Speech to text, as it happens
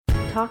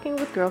Talking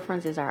with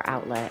Girlfriends is our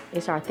outlet.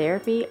 It's our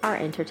therapy, our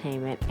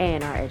entertainment,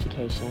 and our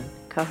education.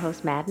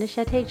 Co-hosts Matt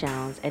Nashete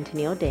Jones and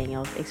Tennille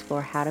Daniels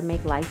explore how to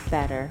make life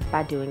better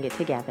by doing it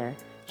together.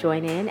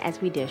 Join in as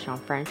we dish on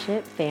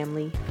friendship,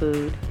 family,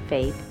 food,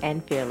 faith,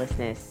 and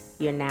fearlessness.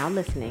 You're now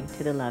listening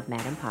to the Love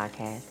Madam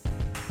Podcast.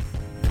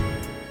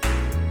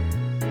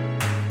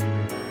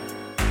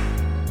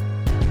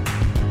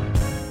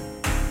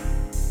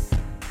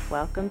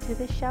 Welcome to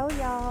the show,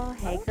 y'all.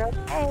 Hey, girl.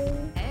 Hey.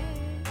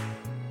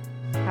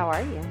 How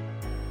are you?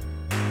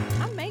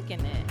 I'm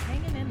making it,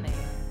 hanging in there.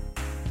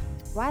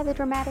 Why the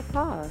dramatic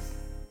pause?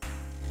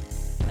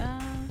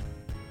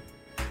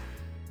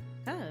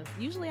 Cause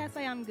usually I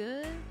say I'm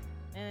good,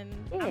 and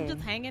Yeah, I'm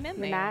just hanging in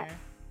you're there. not?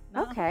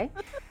 No? Okay.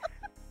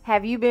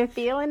 Have you been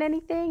feeling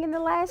anything in the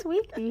last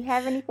week? Do you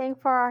have anything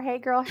for our Hey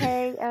Girl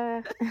Hey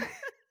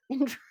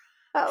intro?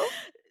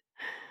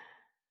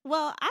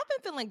 Well, I've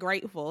been feeling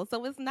grateful,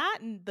 so it's not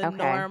the Okay.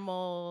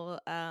 normal,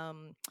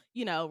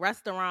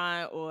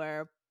 restaurant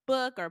or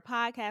book or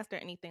podcast or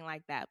anything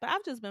like that. But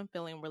I've just been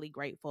feeling really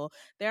grateful.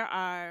 There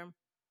are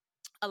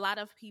a lot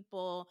of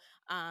people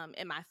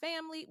in my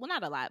family, well,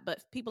 not a lot, but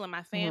people in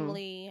my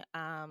family,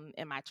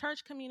 in my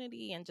church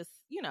community, and just,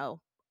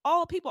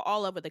 all people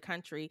all over the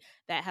country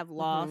that have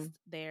lost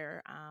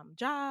their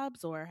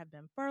jobs or have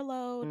been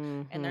furloughed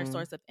and their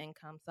source of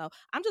income. So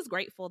I'm just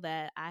grateful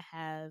that I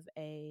have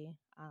a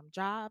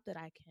job that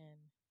I can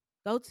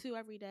go to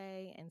every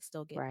day and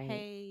still get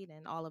paid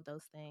and all of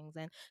those things,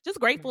 and just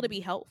grateful to be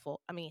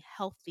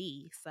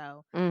healthy.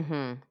 So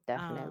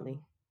Definitely.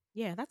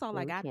 yeah, that's all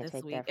I We got can't this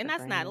take week. that And for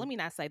that's not, let granted. me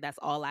not say that's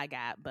all I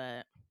got,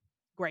 but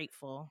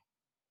grateful.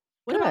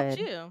 What about Good.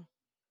 you?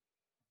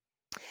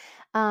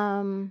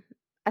 I'm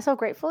so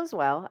grateful as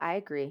well. I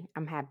agree.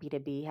 I'm happy to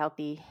be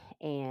healthy,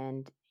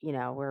 and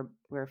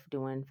we're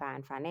doing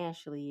fine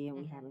financially, and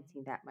we haven't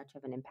seen that much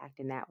of an impact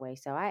in that way.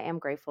 So I am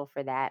grateful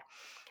for that.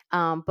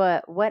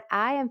 But what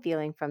I am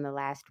feeling from the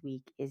last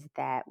week is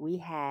that we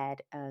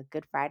had a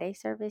Good Friday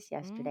service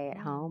yesterday at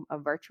home, a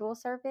virtual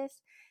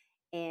service,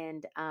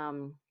 and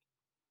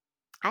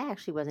I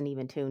actually wasn't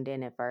even tuned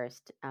in at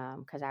first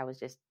because I was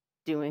just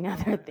doing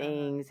other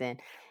things, and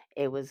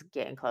it was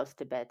getting close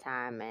to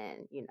bedtime,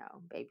 and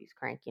baby's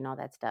cranky and all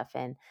that stuff.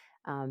 And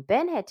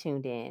Ben had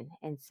tuned in,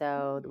 and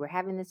so we're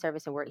having the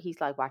service, and he's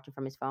like watching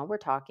from his phone. We're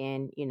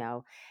talking,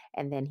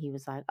 and then he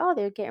was like, "Oh,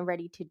 they're getting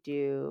ready to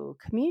do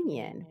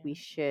communion. We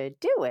should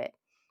do it."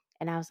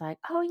 And I was like,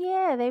 "Oh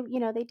yeah,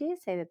 they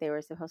did say that they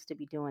were supposed to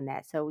be doing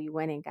that." So we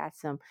went and got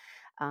some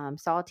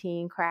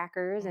saltine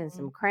crackers and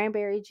some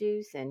cranberry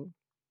juice, and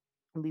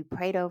we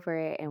prayed over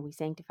it, and we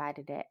sanctified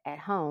it at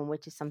home,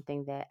 which is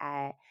something that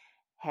I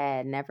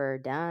had never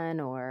done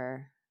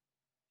or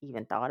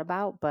even thought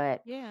about.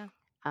 But Yeah.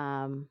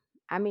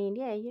 I mean,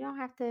 yeah, you don't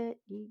have to.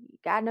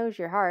 God knows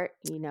your heart,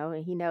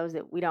 and He knows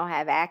that we don't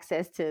have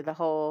access to the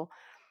whole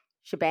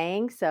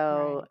shebang.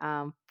 So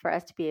Right. for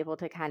us to be able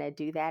to kind of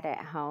do that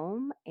at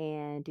home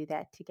and do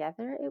that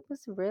together, it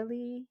was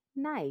really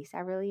nice. I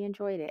really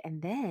enjoyed it.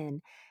 And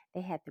then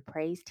they had the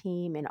praise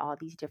team and all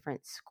these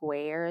different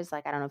squares.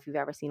 Like, I don't know if you've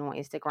ever seen on I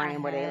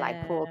Instagram where they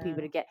like pull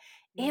people have. together.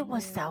 It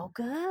was Yeah. so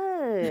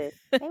good.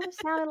 They were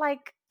sounding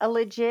like a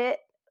legit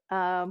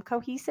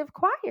cohesive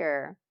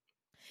choir.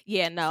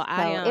 Yeah, no,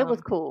 So it was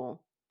cool.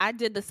 I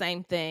did the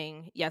same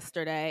thing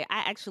yesterday. I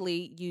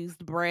actually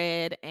used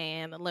bread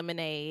and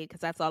lemonade because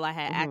that's all I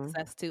had Hmm.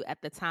 access to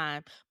at the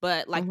time.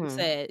 But like you Hmm.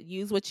 said,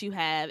 use what you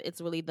have. It's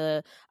really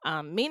the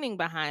meaning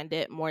behind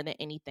it more than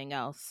anything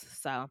else.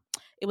 So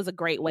it was a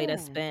great way to Yeah.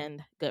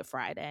 spend Good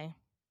Friday.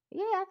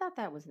 Yeah, I thought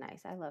that was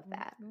nice. I love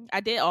that.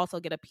 I did also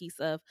get a piece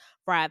of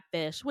fried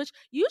fish, which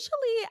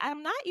usually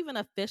I'm not even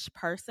a fish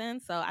person.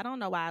 So I don't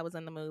know why I was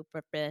in the mood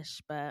for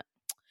fish, but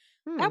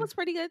that Hmm. was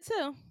pretty good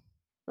too.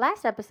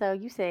 Last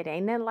episode, you said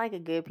ain't nothing like a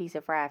good piece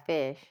of fried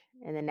fish,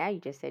 and then now you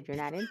just said you're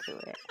not into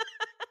it.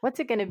 What's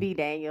it gonna be,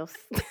 Daniels?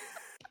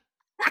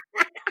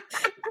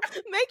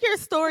 Make your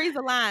stories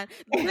align.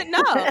 But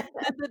no,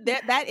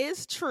 that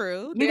is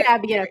true. You gotta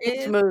be in a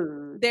fish Is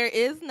mood. there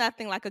is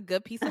nothing like a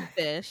good piece of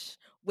fish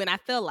when I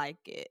feel like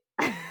it.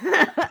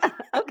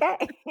 Okay.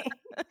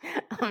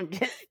 I'm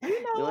just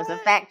You doing some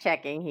know fact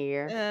checking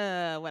here.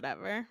 what?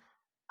 Whatever.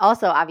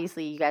 Also,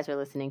 obviously, you guys are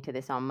listening to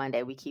this on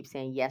Monday. We keep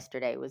saying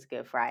yesterday was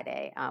Good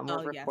Friday. We're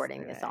Oh,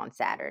 recording this yesterday. on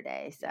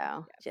Saturday, Yes, so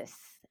yes.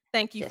 just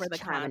Thank you for just the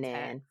chiming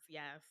context. in.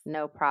 Yes.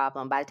 No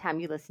problem. By the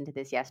time you listen to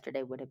this,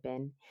 yesterday would have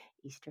been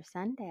Easter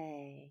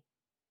Sunday.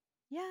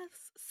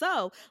 Yes.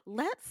 So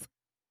let's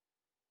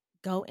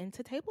go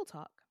into table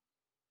talk.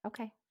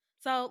 Okay.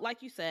 So,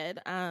 like you said,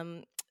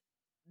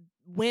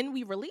 when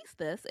we release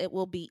this, it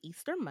will be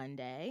Easter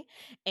Monday,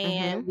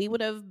 and Mm-hmm. we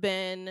would have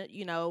been,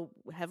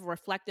 have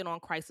reflected on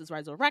Christ's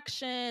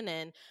resurrection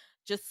and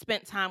just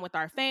spent time with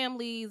our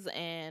families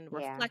and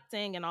Yeah.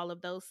 reflecting and all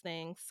of those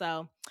things.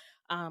 So,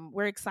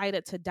 we're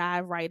excited to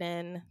dive right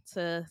in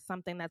to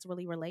something that's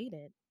really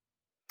related.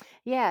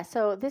 Yeah,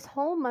 so this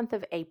whole month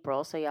of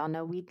April, so y'all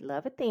know we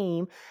love a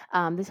theme.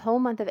 This whole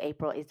month of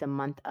April is the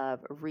month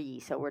of re.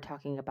 So we're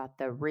talking about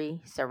the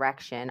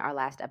resurrection. Our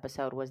last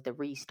episode was the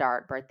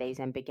restart, birthdays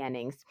and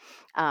beginnings.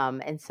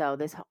 And so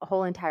this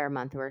whole entire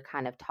month, we're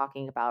kind of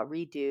talking about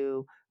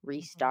redo,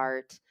 Mhm.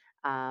 restart,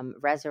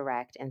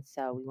 resurrect. And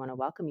so we want to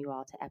welcome you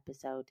all to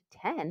episode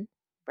 10,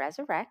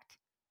 Resurrect,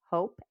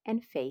 Hope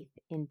and Faith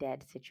in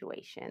Dead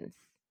Situations.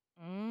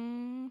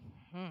 Mhm.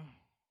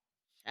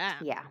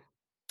 Yeah. Yeah,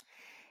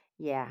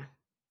 yeah.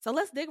 So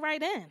let's dig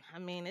right in. I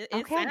mean, it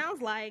Okay.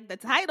 sounds like the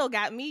title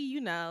got me,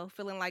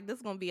 feeling like this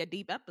is gonna be a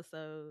deep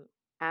episode.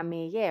 I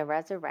mean, yeah,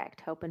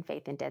 resurrect hope and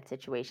faith in dead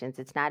situations.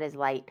 It's not as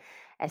light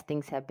as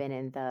things have been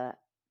in the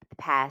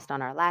past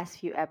on our last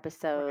few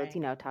episodes, Right.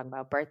 talking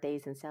about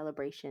birthdays and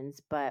celebrations.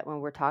 But when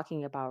we're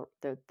talking about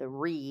the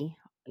re,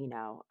 you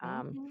know,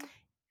 um, Mhm.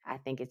 I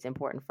think it's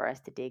important for us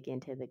to dig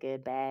into the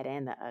good, bad,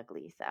 and the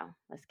ugly. So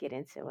let's get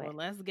into Well, it.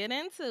 let's get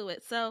into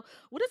it. So,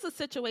 what is a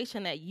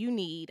situation that you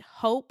need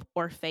hope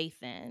or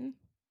faith in?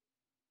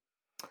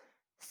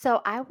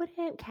 So I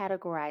wouldn't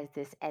categorize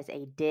this as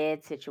a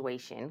dead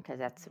situation because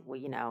that's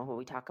Mhm. what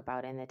we talk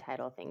about in the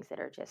title, things that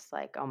are just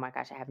like, oh my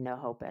gosh, I have no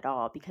hope at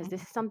all. Because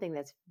this is Mhm. something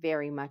that's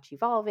very much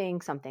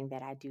evolving, something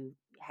that I do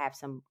have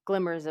some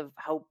glimmers of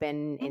hope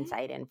and Mhm.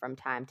 insight in from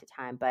time to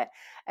time. But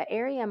an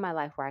area in my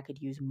life where I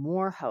could use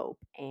more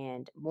hope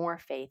and more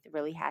faith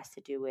really has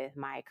to do with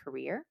my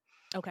career,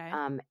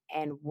 Okay.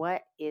 and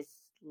what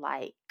is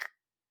like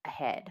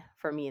ahead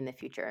for me in the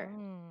future.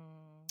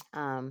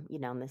 Mm.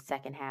 In the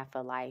second half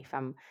of life,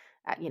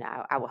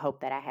 I would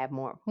hope that I have a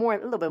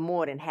little bit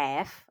more than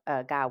half,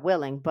 God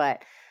willing,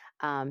 but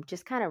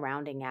just kind of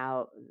rounding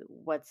out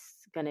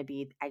what's going to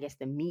be, I guess,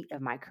 the meat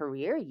of my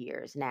career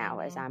years now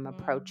as I'm Mhm.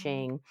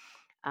 approaching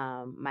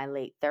my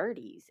late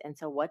 30s. And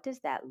so, what does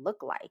that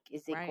look like?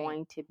 Is it Right.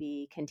 going to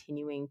be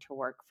continuing to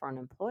work for an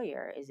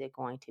employer? Is it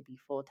going to be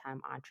full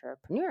time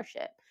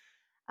entrepreneurship?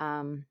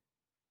 Um,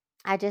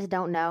 I just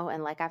don't know.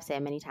 And like I've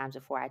said many times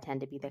before, I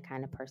tend to be the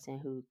kind of Mhm. person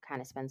who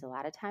kind of spends a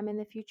lot of time in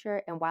the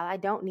future. And while I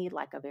don't need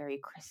like a very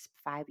crisp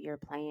 5 year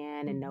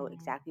plan and know Mhm.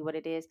 exactly what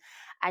it is,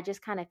 I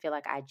just kind of feel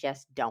like I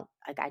just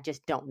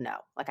don't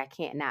know. Like I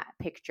can't not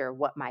picture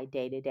what my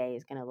day to day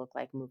is going to look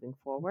like moving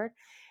forward.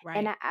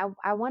 And Right.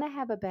 I want to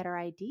have a better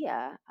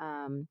idea.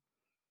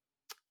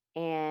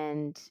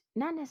 And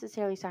not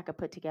necessarily so I could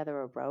put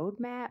together a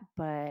roadmap,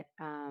 but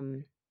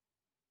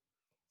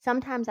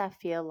sometimes I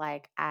feel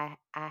like I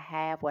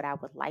have what I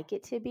would like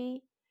it to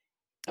be,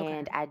 Okay.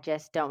 and I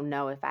just don't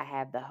know if I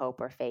have the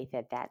hope or faith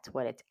that that's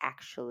what it's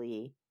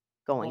actually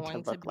going to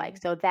Going to look like.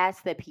 be. So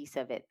that's the piece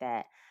of it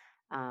that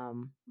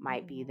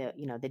might be Mhm.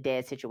 the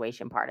dead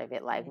situation part of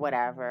it. Like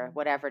Mhm.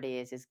 whatever it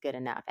is good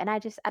enough. And I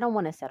don't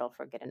want to settle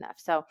for good enough.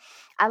 So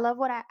I love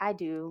what I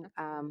do, That's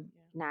good.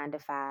 Yeah. 9 to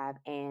 5,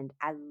 and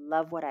I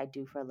love what I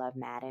do for Love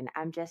Matt. And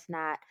I'm just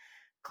not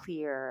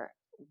clear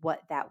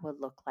what that would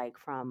look like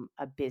from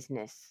a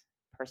business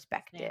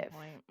perspective.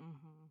 Standpoint.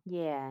 Mhm.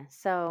 Yeah.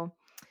 So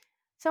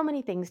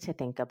many things to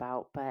think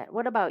about, but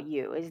what about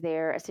you? Is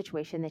there a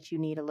situation that you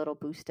need a little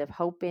boost of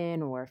hope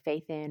in or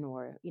faith in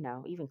or,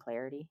 even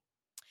clarity?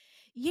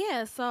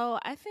 Yeah, so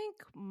I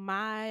think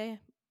my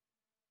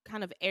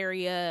kind of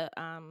area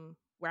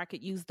where I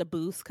could use the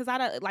boost because I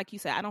don't, like you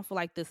said, I don't feel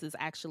like this is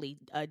actually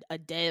a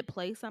dead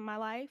place in my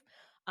life.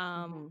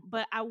 Mhm.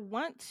 But I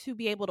want to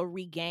be able to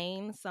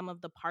regain some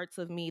of the parts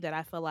of me that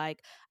I feel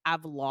like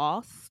I've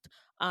lost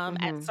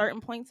at Mhm.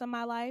 certain points in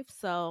my life.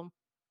 So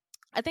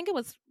I think it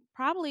was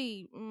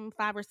probably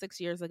 5 or 6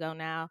 years ago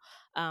now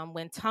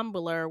when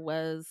Tumblr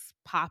was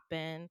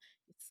popping.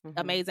 It's Mhm.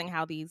 amazing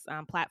how these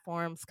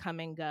platforms come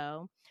and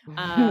go.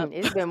 Uh,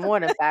 It's been more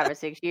than 5 or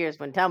 6 years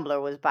when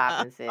Tumblr was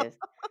popping, sis.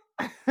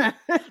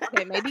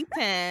 Okay, maybe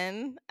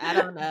 10. I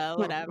don't know,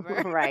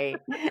 whatever.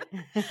 Right.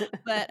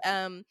 But,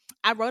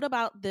 I wrote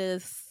about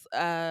this,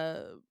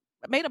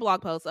 made a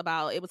blog post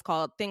about it was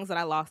called Things That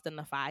I Lost in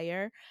the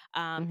Fire.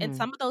 And Mhm.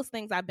 some of those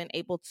things I've been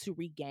able to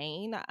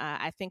regain.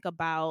 I think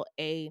about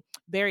a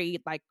very,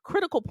 like,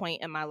 critical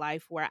point in my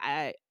life where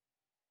I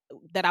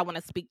want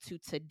to speak to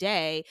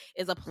today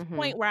is a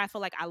point Mhm. where I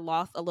feel like I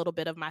lost a little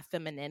bit of my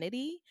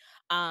femininity.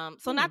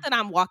 So not Mm. that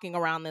I'm walking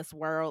around this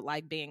world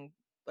like being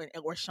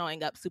or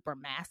showing up super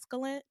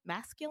masculine,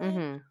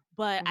 Mhm.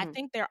 but I Mhm.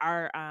 think there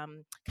are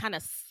kind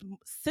of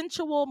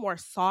sensual, more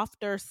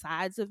softer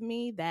sides of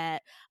me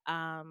that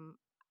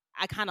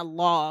I kind of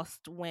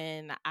lost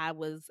when I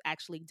was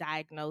actually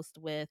diagnosed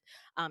with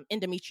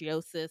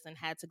endometriosis and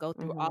had to go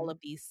through all Mhm. of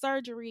these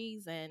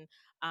surgeries and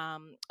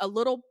a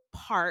little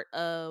part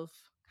of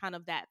kind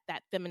of that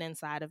feminine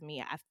side of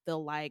me I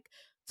feel like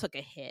took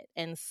a hit.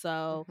 And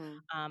so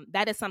Mhm.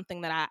 that is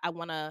something that I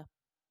want to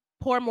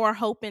pour more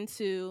hope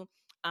into,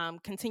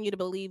 continue to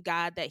believe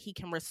God that He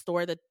can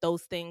restore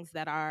those things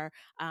that are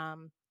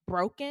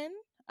broken.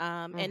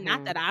 And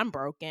not that Mhm. I'm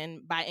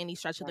broken by any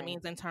stretch of the Right.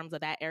 means in terms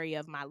of that area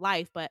of my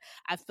life, but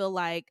I feel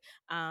like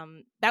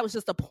that was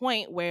just a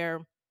point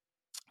where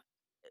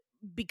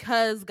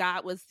because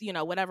God was,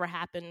 whatever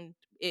happened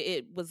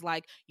it was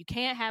like, you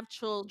can't have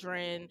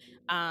children.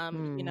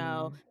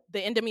 Mm. The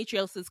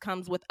endometriosis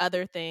comes with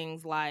other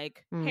things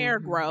like hair Mhm.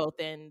 growth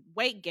and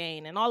weight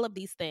gain and all of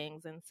these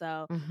things. And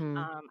so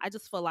Mhm. I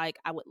just feel like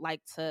I would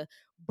like to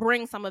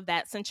bring some of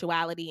that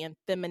sensuality and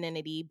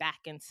femininity back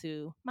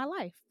into my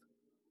life.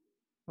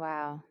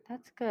 Wow,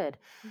 that's good.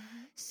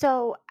 Mhm.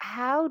 So,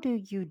 how do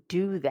you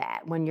do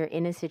that when you're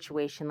in a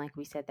situation like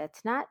we said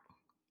that's not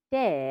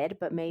dead,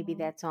 but maybe Mhm.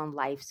 that's on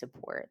life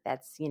support?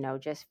 That's,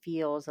 just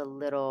feels a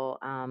little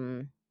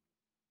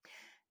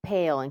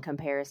pale in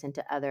comparison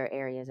to other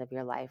areas of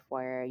your life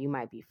where you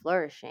might be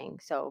flourishing.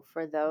 So,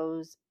 for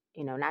those,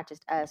 not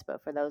just us,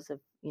 but for those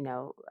of,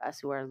 us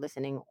who are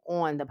listening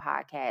on the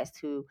podcast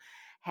who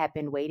have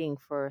been waiting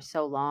for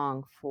so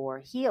long for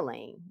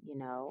healing,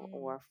 Mm.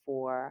 or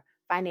for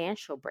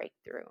financial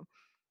breakthrough.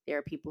 There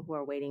are people who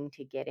are waiting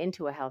to get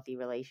into a healthy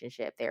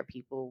relationship. There are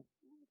people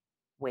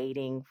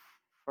waiting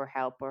for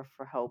help or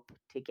for hope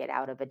to get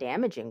out of a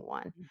damaging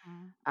one.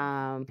 Mhm.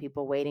 Mhm.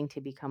 People waiting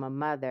to become a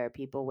mother,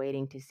 people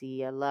waiting to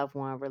see a loved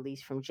one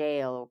released from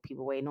jail, or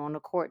people waiting on a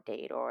court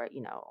date, or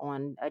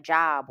on a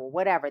job or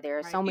whatever. There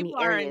are Right. so many People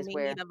are in areas need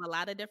where, of a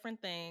lot of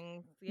different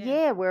things. Yeah.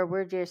 yeah, where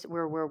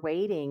we're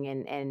waiting,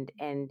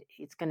 and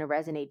it's going to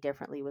resonate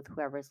differently with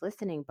whoever's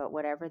listening. But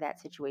whatever that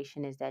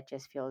situation is that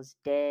just feels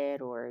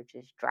dead or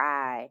just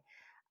dry,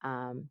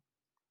 um,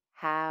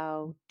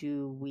 how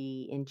do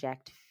we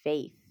inject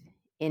faith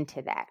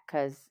into that?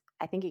 Because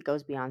I think it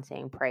goes beyond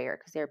saying prayer,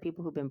 because there are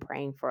people who've been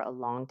praying for a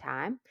long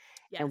time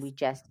and we Yes.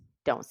 just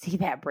don't see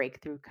that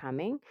breakthrough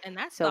coming. And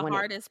that's So the when it,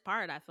 hardest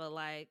part, I feel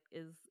like,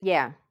 is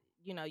yeah,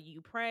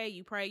 you pray,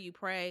 you pray, you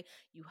pray,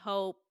 you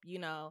hope,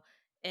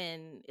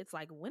 and it's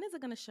like, when is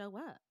it going to show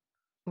up?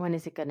 when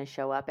is it going to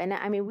show up? And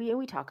I mean,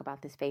 we talk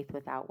about this, faith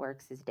without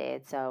works is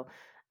dead. So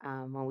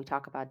when we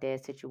talk about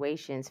dead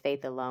situations,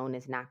 faith alone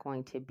is not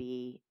going to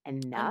be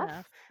enough.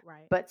 Enough,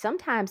 right? But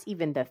sometimes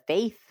even the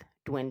faith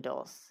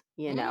dwindles,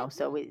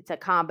 so it's a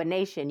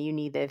combination. You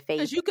need the Because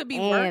faith you could be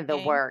and the working.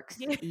 works.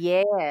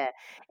 Yeah.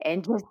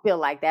 And just feel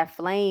like that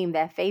flame,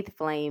 that faith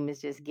flame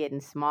is just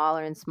getting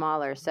smaller and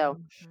smaller. So,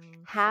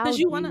 how Because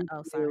you want to, do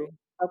oh, you, sorry.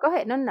 oh, go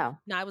ahead. No, no, no.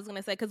 No, I was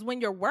gonna say, because when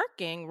you're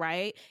working,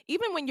 right?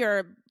 Even when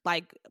you're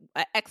like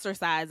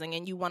exercising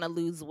and you want to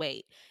lose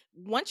weight,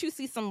 once you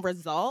see some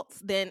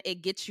results, then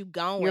it gets you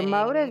You're going.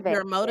 motivated.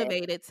 You're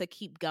motivated to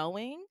keep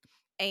going,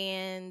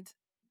 and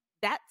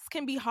that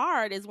can be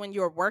hard. Is when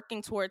you're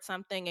working towards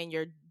something and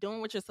you're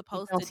doing what you're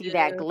You supposed don't to see do,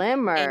 that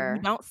and you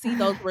glimmer. don't see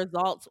those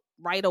results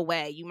right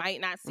away. You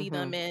might not see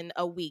them Hmm. in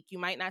a week. You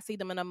might not see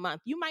them in a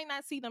month. You might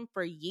not see them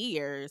for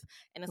years.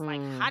 And it's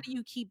like, how Mm. do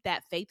you keep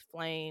that faith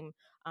flame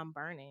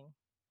burning?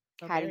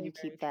 So How do very, you very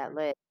keep that true.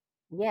 lit?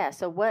 Yeah.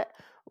 So what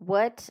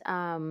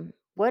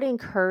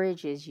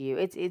encourages you?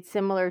 It's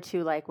similar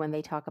to like when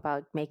they talk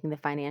about making the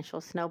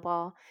financial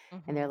snowball,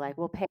 and they're Mhm, like,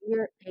 well, pay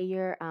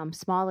your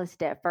smallest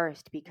debt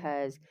first,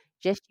 because mhm.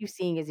 just you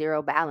seeing a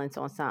zero balance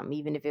on something,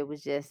 even if it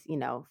was just,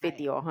 Right.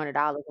 50 or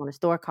 $100 on a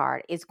store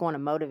card, it's going to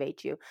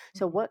motivate you. So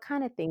Mhm. what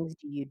kind of things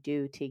do you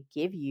do to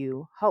give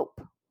you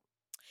hope?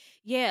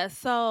 Yeah,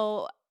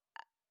 so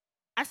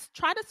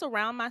try to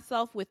surround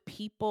myself with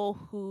people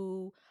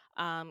who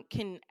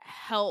can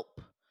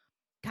help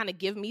kind of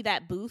give me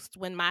that boost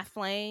when my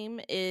flame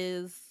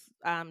is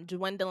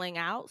dwindling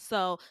out.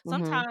 So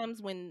Mhm.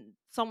 sometimes when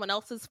someone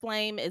else's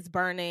flame is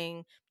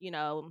burning,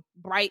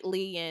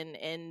 brightly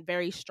and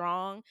very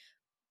strong,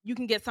 you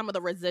can get some of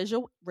the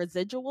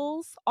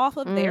residuals off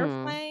of their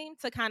Mm. flame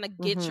to kind of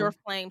get your Mhm.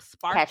 flame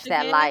sparked Catch that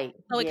again. light.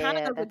 So it kind of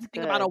Yeah, goes, if that's you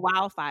think about a good.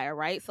 wildfire,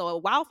 right? So a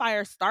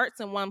wildfire starts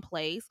in one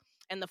place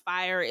and the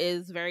fire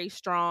is very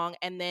strong,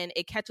 and then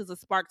it catches a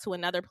spark to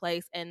another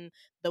place, and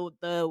the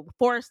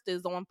forest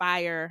is on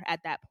fire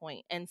at that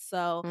point. And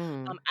so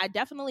Mm. I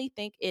definitely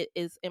think it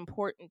is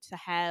important to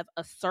have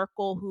a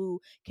circle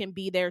who can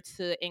be there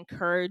to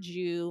encourage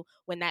you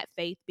when that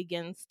faith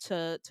begins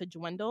to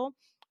dwindle.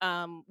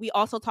 We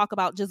also talk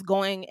about just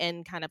going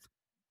and kind of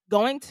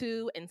going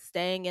to and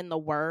staying in the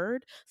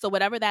word. So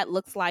whatever that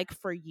looks like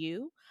for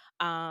you,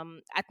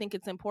 I think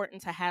it's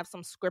important to have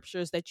some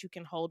scriptures that you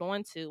can hold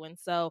on to. And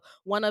so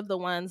one of the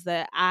ones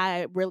that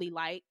I really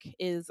like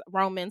is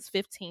Romans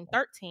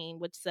 15:13,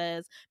 which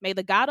says, may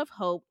the God of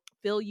hope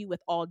fill you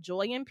with all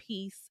joy and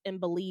peace in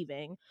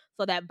believing,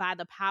 so that by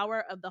the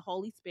power of the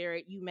Holy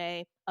Spirit you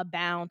may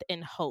abound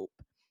in hope.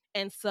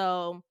 And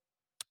so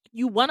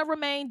you want to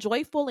remain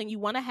joyful and you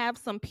want to have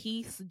some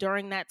peace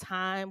during that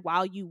time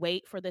while you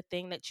wait for the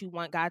thing that you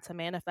want God to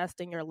manifest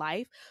in your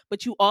life.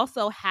 But you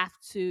also have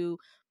to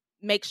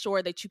make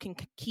sure that you can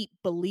keep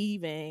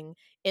believing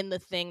in the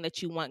thing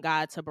that you want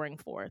God to bring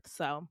forth.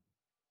 So,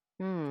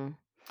 Mm.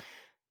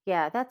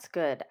 Yeah, that's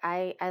good.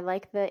 I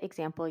like the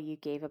example you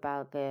gave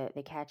about the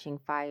catching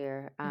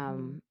fire.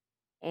 mhm,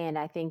 And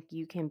I think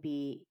you can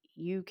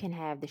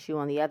have the shoe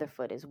on the other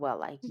foot as well.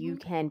 Like you mhm,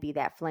 can be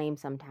that flame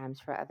sometimes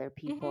for other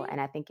people. mhm, And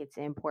I think it's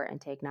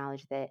important to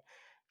acknowledge that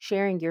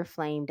sharing your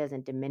flame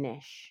doesn't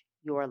diminish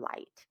your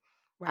light.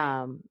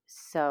 right.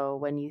 So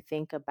when you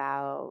think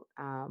about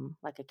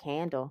like a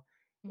candle,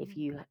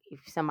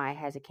 If somebody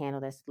has a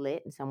candle that's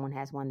lit and someone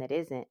has one that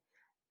isn't,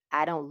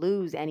 I don't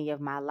lose any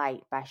of my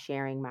light by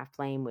sharing my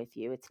flame with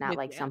you. It's not With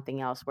like you.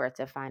 something else where it's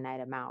a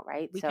finite amount,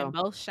 right? We can So,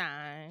 both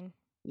shine.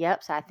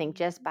 yep. So I think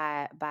just Mhm.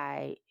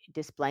 by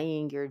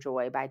displaying your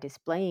joy, by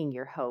displaying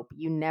your hope,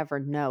 you never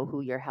know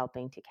who you're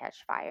helping to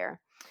catch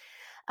fire.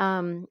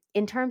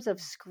 In terms of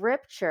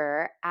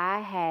scripture, I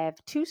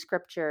have two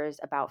scriptures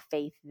about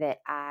faith that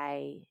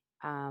I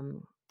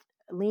um,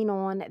 lean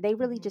on. They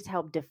really Mhm. just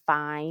help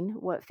define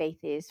what faith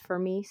is for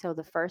me. So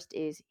the first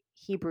is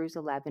Hebrews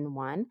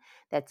 11:1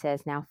 that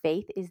says, "Now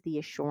faith is the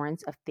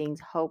assurance of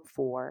things hoped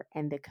for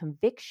and the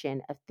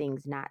conviction of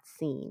things not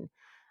seen."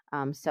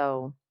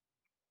 So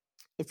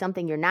it's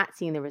something you're not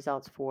seeing the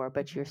results for,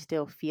 but you're Mhm.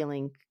 still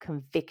feeling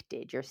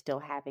convicted. You're still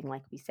having,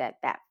 like we said,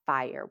 that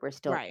fire.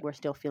 Right. We're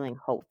still feeling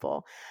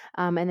hopeful.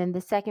 And then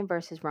the second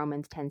verse is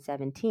Romans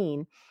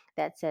 10:17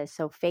 that says,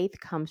 "So faith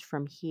comes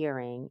from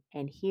hearing,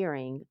 and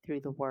hearing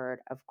through the word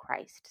of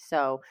Christ."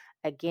 So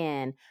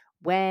again,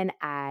 when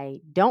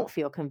I don't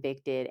feel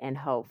convicted and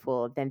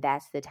hopeful, then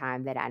that's the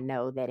time that I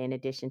know that in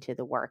addition to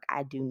the work,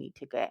 I do need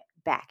to get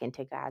back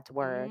into God's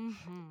word.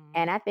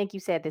 And Mhm. I think you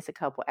said this a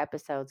couple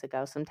episodes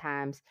ago.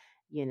 Sometimes,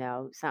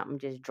 something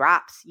just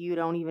drops. You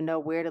don't even know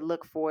where to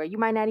look for it. You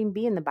might not even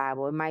be in the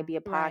Bible. It might be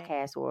a Right.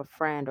 podcast or a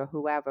friend or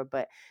whoever,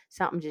 but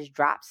something just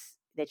drops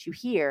that you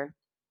hear.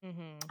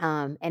 Mhm.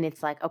 And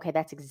it's like, okay,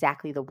 that's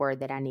exactly the word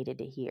that I needed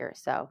to hear.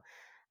 So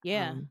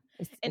Yeah. And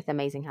it's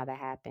amazing how that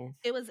happens.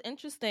 it was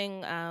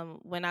interesting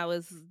when I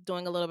was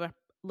doing a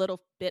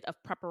little bit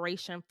of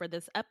preparation for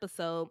this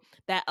episode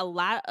that a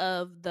lot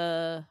of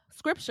the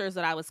scriptures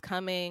that I was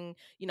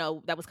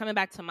that was coming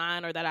back to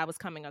mind or that I was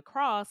coming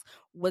across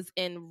was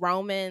in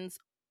Romans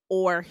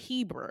or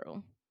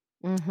Hebrew.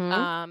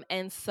 Mm-hmm.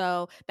 And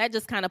so that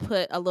just kind of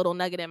put a little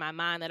nugget in my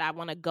mind that I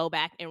want to go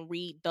back and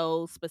read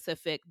those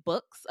specific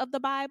books of the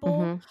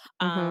Bible,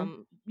 Mm-hmm. Mm-hmm.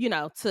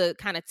 to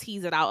kind of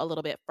tease it out a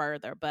little bit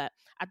further. But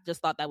I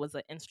just thought that was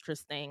an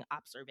interesting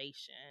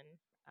observation.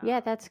 Yeah,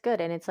 that's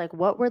good. And it's like,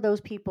 what were those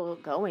people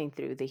going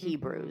through? The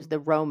Hebrews, Mhm, the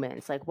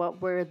Romans, like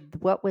what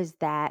was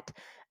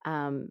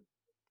um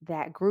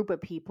that group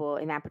of people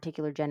in that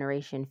particular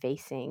generation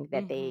facing mhm.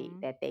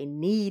 that they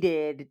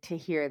needed to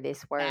hear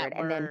this word. That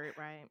And then word,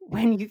 right?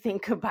 when you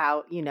think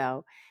about,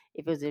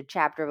 if it was a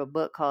chapter of a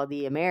book called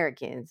The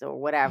Americans or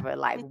whatever,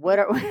 like what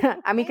are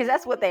I mean, because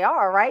that's what they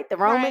are, right? The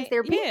Romans, Right.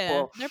 they're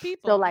Yeah, people. they're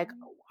So people. like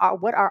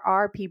what are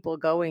our people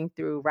going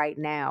through right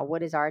now?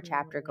 What is our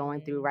chapter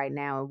going through Mhm. right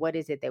now? And what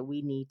is it that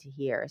we need to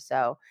hear?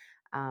 So,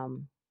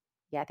 um,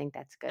 yeah, I think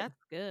that's good.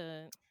 That's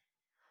good.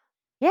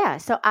 Yeah,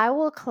 so I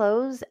will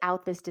close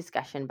out this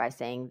discussion by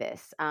saying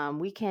this.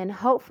 We can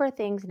hope for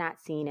things not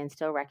seen and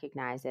still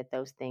recognize that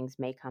those things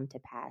may come to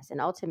pass.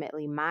 And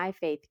ultimately, my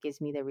faith gives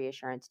me the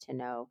reassurance to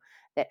know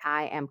that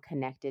I am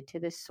connected to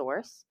the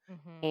source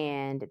Mhm.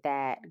 and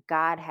that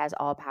God has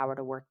all power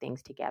to work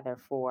things together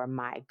for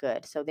my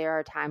good. So there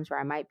are times where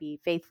I might be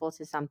faithful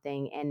to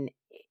something and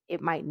it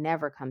might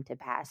never come to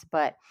pass.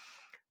 But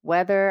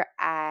whether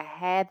I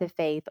had the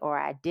faith or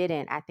I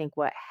didn't, I think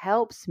what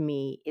helps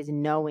me is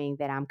knowing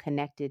that I'm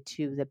connected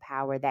to the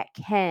power that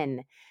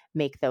can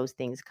make those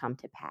things come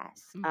to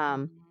pass.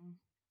 Mhm.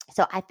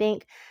 So I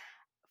think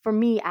for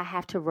me, I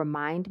have to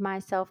remind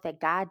myself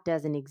that God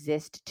doesn't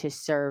exist to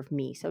serve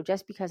me. So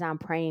just because I'm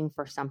praying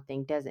for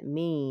something doesn't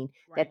mean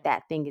that Right.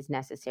 that thing is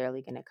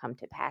necessarily going to come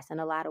to pass. In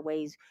a lot of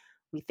ways,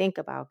 we think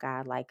about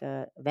God like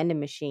a vending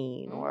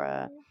machine or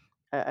Mhm.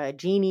 a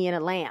genie in a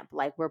lamp.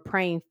 Like we're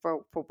praying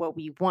for what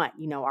we want,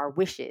 our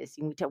wishes.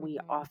 And we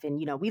Mhm. often,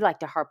 we like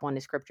to harp on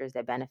the scriptures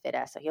that benefit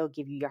us. So He'll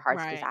give you your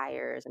heart's Right.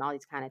 desires and all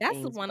these kind of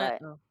That's the things. one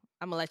But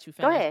I'm gonna let you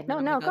go finish, ahead. and then No,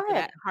 I'm gonna no, go go to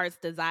ahead. that heart's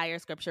desire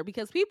scripture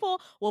because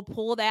people will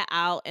pull that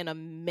out in a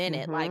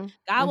minute. Like Mm-hmm.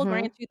 God will Mm-hmm.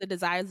 grant you the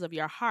desires of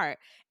your heart.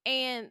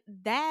 And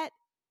that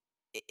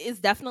is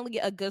definitely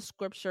a good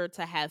scripture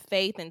to have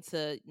faith and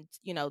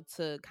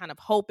to kind of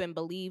hope and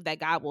believe that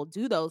God will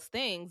do those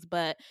things.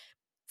 But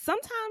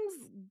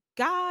sometimes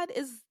God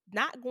is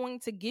not going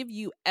to give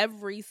you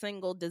every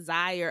single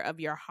desire of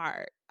your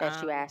heart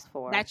That you asked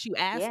for. that you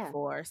ask Yeah.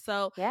 for.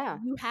 So Yeah.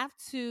 you have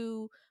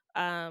to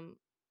um,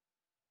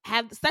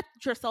 have set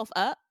yourself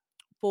up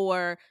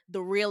for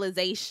the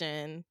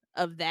realization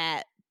of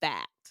that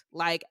fact.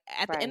 Like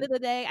at the end Right. of the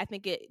day, I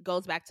think it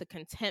goes back to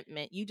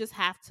contentment. You just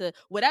have to,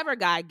 whatever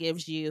God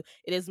gives you,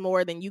 it is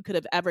more than you could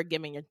have ever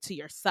given to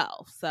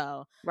yourself.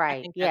 So I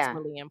Right. think that's Yeah.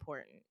 really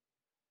important.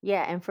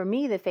 Yeah, and for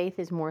me, the faith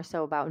is more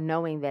so about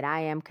knowing that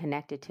I am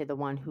connected to the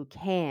one who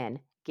can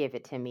give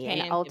it to me.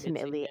 And Can give it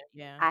to ultimately,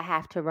 you. Yeah. I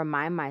have to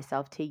remind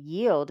myself to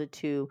yield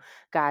to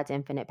God's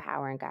infinite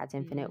power and God's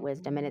infinite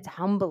wisdom. And it's Mhm.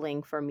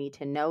 humbling for me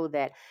to know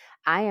that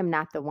I am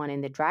not the one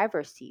in the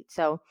driver's seat.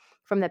 So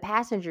from the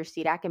passenger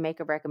seat, I can make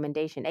a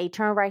recommendation. Hey,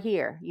 turn right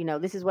here.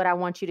 This is what I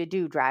want you to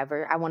do,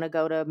 driver. I want to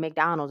go to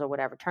McDonald's or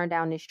whatever. Turn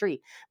down this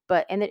street.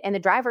 But and the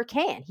driver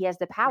can. He has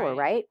the power, Right.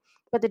 right?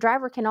 But the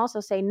driver can also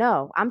say,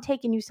 no, I'm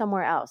taking you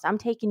somewhere else. I'm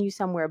taking you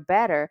somewhere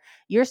better.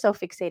 You're so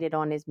fixated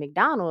on this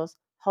McDonald's.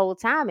 Whole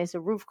time it's a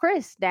Roof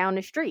Chris down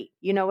the street.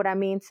 You know what I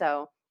mean?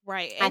 So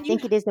Right. I And you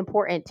think it is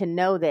important to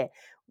know that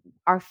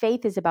our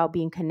faith is about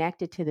being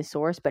connected to the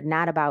source, but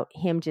not about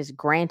him just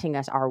granting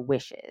us our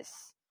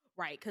wishes.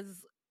 right,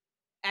 cuz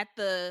at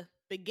the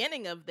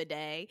beginning of the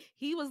day,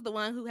 he was the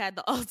one who had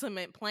the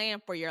ultimate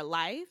plan for your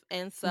life.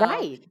 And so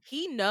Right.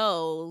 he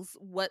knows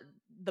what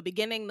the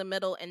beginning, the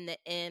middle, and the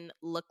end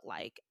look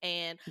like.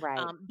 And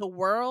Right. the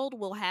world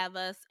will have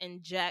us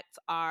inject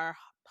our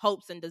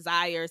hopes and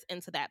desires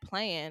into that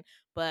plan.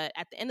 But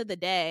at the end of the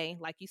day,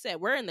 like you said,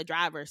 we're in the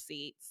driver's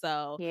seat.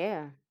 So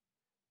Yeah.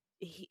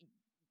 he,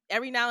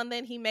 every now and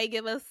then he may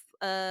give us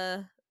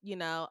oh,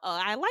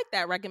 I like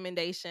that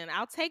recommendation,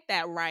 I'll take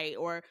that, right,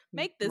 or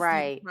make this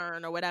Right.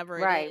 u-turn or whatever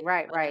it is, Right.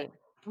 Right. but Right.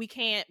 we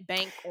can't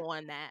bank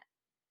on that.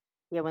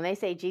 Yeah, when they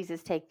say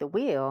Jesus take the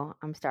wheel,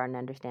 I'm starting to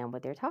understand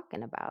what they're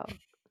talking about.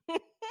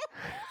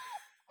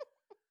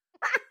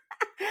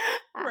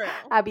 I,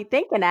 Real. I be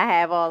thinking I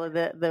have all of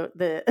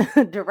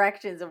the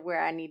directions of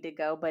where I need to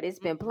go, but it's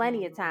been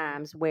plenty of Mm-mm.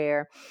 times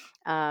where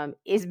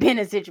it's been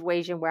a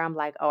situation where I'm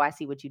like, oh, I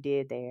see what you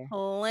did there.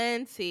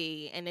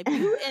 Plenty. And if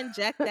you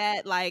inject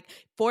that, like,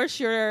 force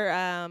your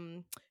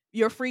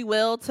free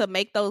will to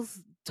make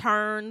those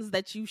turns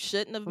that you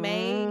shouldn't have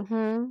made,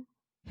 Hmm.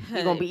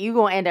 You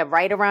gonna end up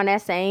right around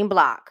that same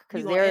block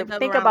you're because gonna there. end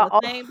up Think around about the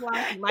all. same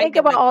block. You might Think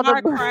get in about a all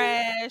car the.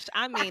 crash.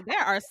 I mean, there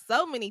are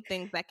so many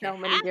things that can So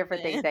many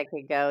different things happen. that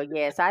could go.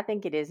 Yeah. So I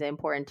think it is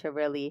important to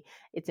really,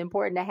 it's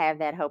important to have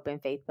that hope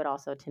and faith, but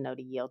also to know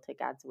to yield to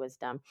God's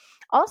wisdom.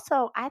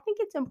 Also, I think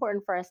it's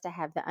important for us to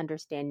have the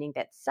understanding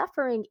that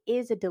suffering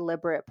is a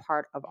deliberate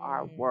part of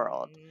our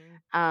world.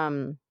 Mm.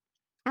 Um,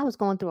 I was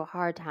going through a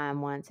hard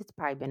time once. It's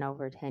probably been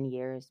over 10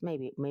 years,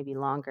 maybe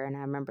longer. And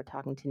I remember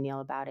talking to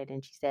Neil about it.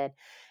 And she said,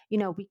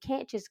 we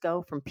can't just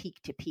go from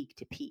peak to peak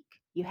to peak.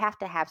 You have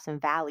to have some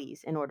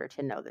valleys in order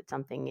to know that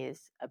something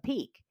is a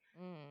peak.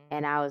 Mm.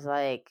 And I was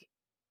like,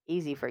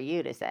 easy for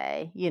you to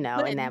say,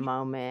 But in that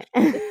moment.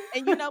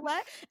 and you know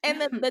what?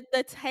 And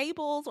the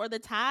tables or the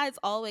tides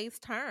always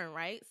turn,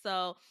 right?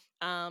 So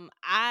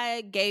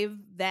I gave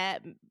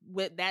that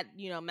with that,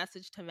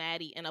 message to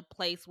Maddie in a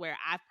place where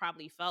I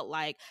probably felt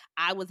like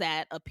I was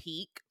at a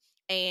peak.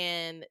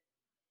 And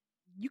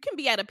you can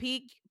be at a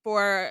peak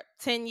for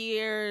 10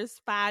 years,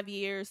 5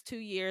 years, 2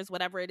 years,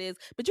 whatever it is,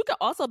 but you could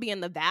also be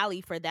in the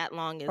valley for that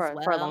long as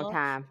For a long well.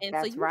 time. And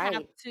so That's you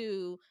have right.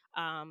 to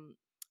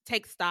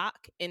take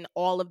stock in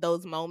all of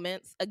those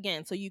moments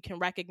again, so you can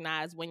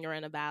recognize when you're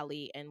in a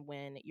valley and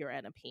when you're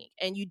at a peak.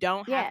 And you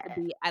don't have to Yeah.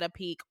 be at a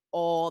peak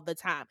all the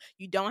time.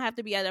 You don't have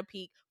to be at a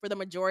peak for the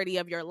majority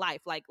of your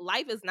life. Like,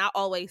 life is not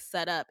always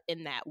set up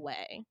in that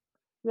way.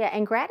 Yeah,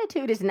 and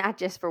gratitude is not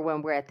just for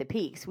when we're at the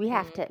peaks. We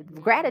have to Mhm.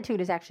 gratitude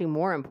is actually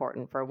more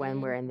important for when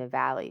we're in Mhm. the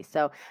valley.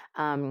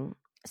 Um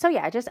so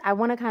yeah, I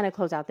want to kind of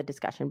close out the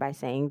discussion by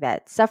saying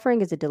that suffering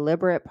is a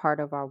deliberate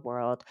part of our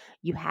world.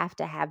 You have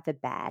to have the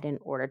bad in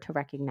order to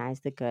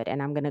recognize the good.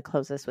 And I'm going to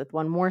close this with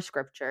one more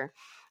scripture.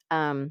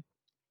 Um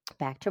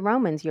Back to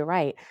Romans, you're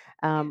right.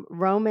 Yeah.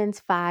 Romans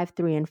 5,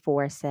 3, and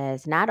 4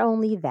 says, not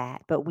only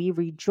that, but we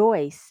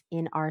rejoice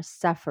in our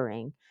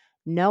suffering,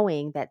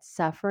 knowing that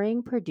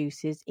suffering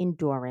produces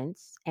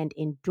endurance, and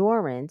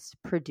endurance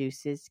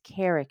produces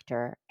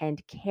character,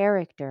 and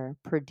character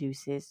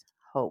produces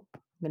hope.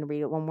 I'm going to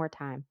read it one more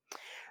time.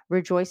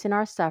 Rejoice in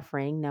our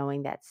suffering,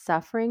 knowing that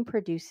suffering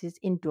produces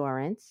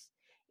endurance,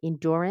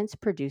 endurance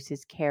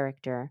produces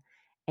character,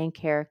 and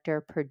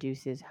character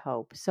produces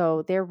hope.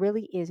 So there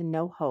really is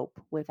no hope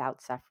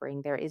without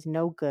suffering. There is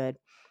no good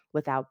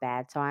without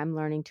bad. So I'm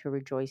learning to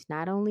rejoice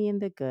not only in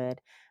the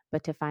good,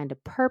 but to find a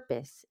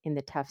purpose in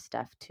the tough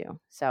stuff too.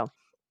 So,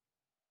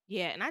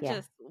 Yeah, and I yeah.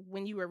 just,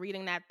 when you were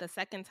reading that the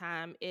second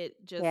time, it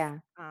just Yeah.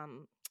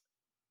 um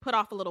put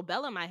off a little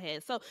bell in my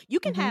head. So you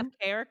can have Mhm.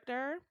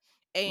 character,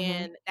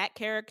 Mhm. and that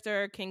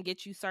character can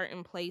get you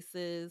certain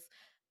places,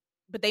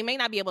 but they may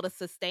not be able to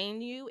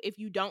sustain you if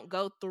you don't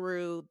go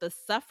through the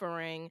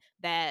suffering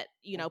that,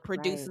 That's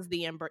right. produces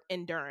the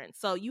endurance.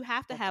 So you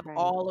have to That's have right.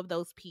 all of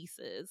those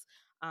pieces.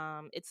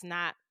 It's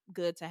not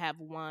good to have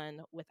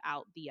one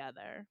without the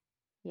other.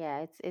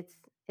 Yeah,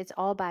 it's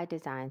all by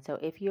design. So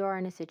if you are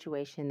in a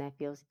situation that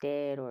feels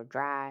dead or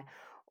dry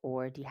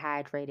or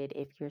dehydrated,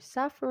 if you're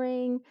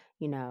suffering,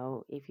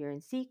 if you're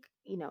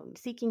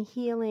seeking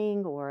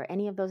healing or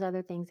any of those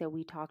other things that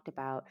we talked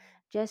about,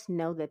 just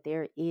know that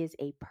there is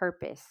a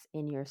purpose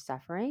in your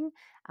suffering,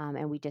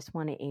 and we just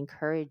want to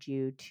encourage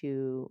you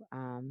to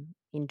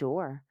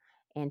endure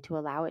and to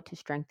allow it to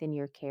strengthen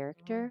your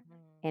character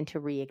Mhm. and to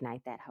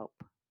reignite that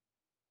hope.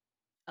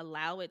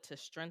 Allow it to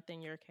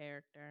strengthen your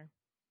character.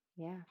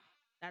 Yeah.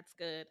 That's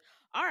good.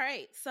 All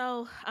right.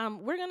 So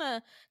we're going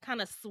to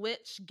kind of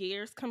switch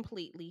gears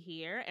completely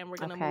here, and we're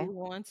going to Okay. move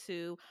on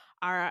to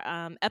our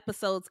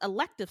episode's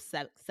elective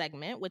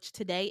segment, which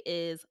today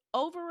is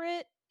Over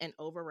It and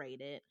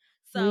Overrated.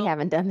 We So,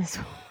 haven't done this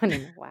one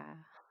in a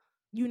while.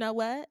 you know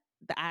what?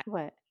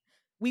 What?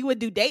 We would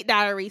do Date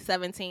Diary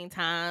 17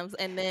 times,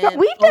 and Girl, then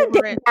we've done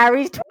Over Date It.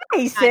 Diaries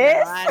twice, I know,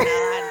 sis. I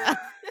know, I know.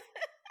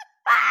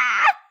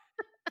 Ah!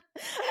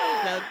 I'm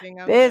joking.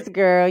 I'm This joking.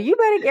 girl, you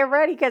better get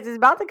ready because it's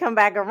about to come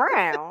back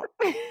around.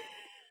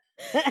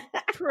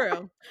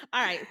 True.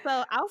 All right,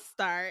 so I'll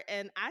start,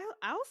 and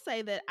I'll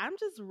say that I'm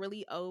just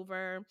really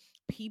over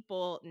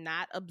people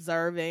not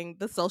observing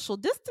the social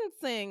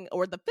distancing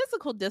or the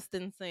physical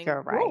distancing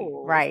You're right,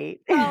 rules. right.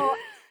 So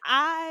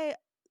I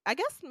I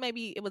guess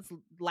maybe it was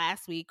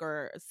last week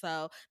or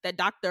so that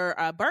Dr.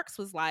 Burks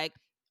was like,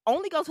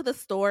 only go to the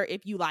store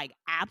if you like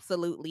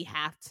absolutely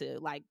have to.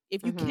 Like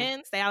if you Mhm.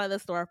 can stay out of the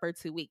store for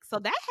 2 weeks. So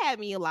that had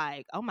me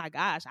like, oh my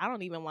gosh, I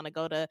don't even want to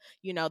go to,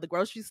 the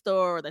grocery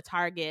store or the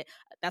Target.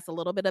 That's a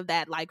little bit of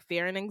that like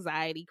fear and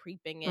anxiety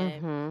creeping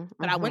in. Mhm.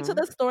 But I went to Mhm.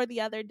 the store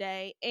the other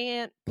day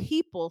and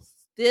people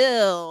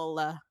still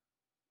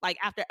like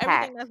after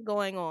everything Packed. that's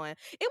going on,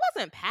 it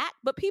wasn't packed,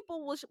 but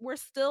people were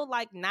still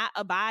like not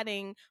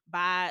abiding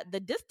by the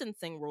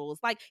distancing rules.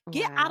 Like,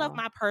 get out of Wow.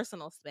 my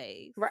personal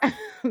space. Right.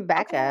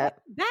 Back Okay,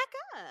 up. back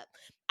up.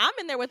 I'm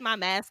in there with my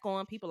mask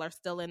on. People are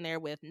still in there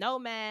with no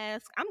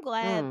mask. I'm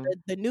glad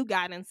Mm. the new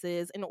guidance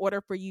is in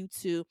order for you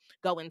to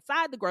go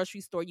inside the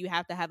grocery store, you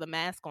have to have a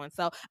mask on.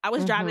 So I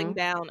was driving Mhm.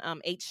 down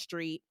H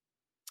Street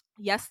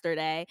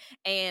yesterday,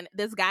 and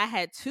this guy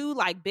had two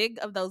like big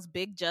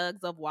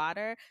jugs of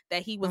water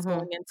that he was going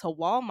Mhm. into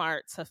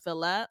Walmart to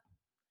fill up.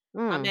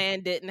 My Mm.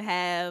 man didn't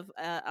have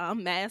a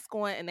mask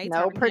on, and they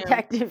No turned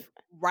him protective.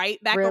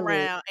 right back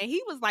Really. around, and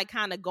he was like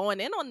kind of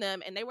going in on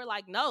them, and they were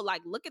like, no,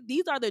 like, look at,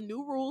 these are the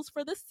new rules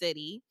for the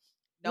city.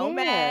 No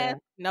mask, Yeah.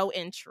 no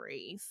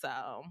entry.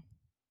 So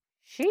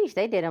Sheesh,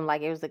 they did him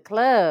like it was a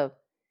club.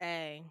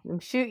 hey, Them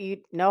shoot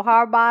you, no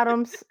hard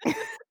bottoms.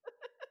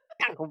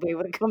 Not gonna be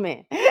able to come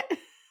in.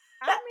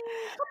 I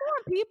mean, come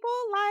on, people.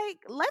 Like,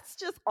 let's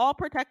just all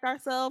protect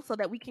ourselves so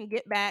that we can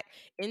get back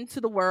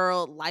into the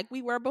world like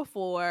we were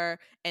before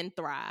and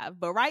thrive.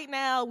 But right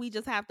now, we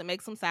just have to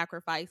make some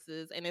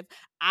sacrifices. And if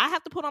I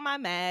have to put on my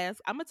mask,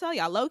 I'm going to tell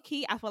y'all, low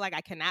key, I feel like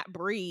I cannot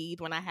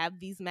breathe when I have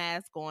these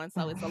masks on.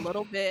 So it's a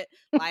little bit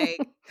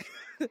like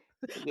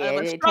Yeah, of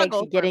a it takes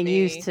struggle for getting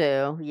used me,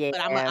 to.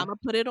 but Yeah. I'm going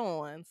to put it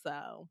on.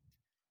 So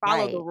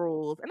follow the Right.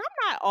 rules. And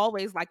I'm not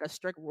always like a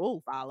strict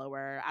rule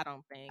follower, I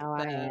don't think. Oh,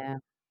 But I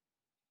am.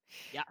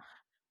 yeah.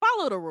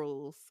 Follow the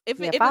rules.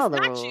 Yeah, If it's follow the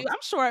not you, rules.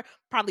 I'm sure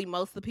probably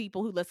most of the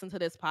people who listen to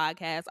this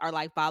podcast are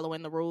like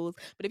following the rules.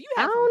 But if you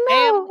I have some don't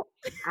family, know.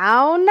 I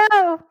don't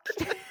know.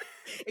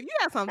 if you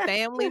have some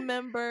family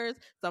members,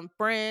 some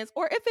friends,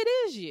 or if it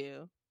is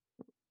you,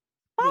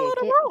 Yeah, follow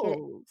the get it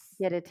rules.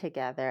 get it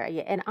together.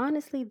 Yeah, and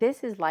honestly,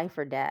 this is life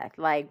or death.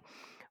 Like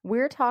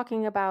we're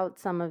talking about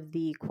some of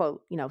the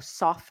quote,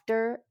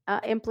 softer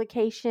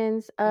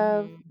implications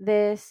of Mhm.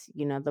 this,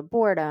 the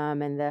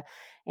boredom and the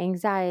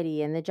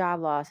anxiety and the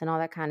job loss and all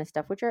that kind of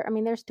stuff, which are, I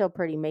mean, they're still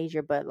pretty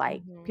major, but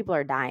like Mhm. people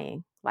are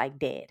dying, like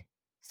dead.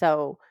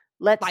 So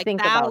let's Like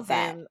think about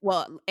that.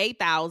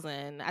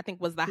 8,000, I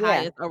think was the Yeah,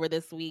 highest over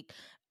this week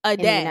a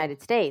in the day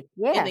United States.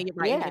 in Yeah, the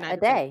right in the yeah, a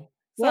United States. day.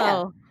 Yeah.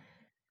 So,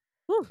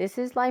 whew, This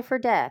is life or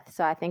death.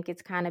 So I think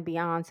it's kind of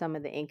beyond some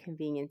of the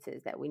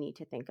inconveniences that we need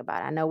to think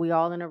about. I know we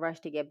all in a rush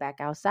to get back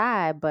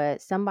outside,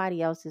 but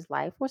somebody else's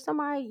life or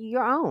somebody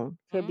your own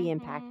could be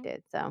mhm.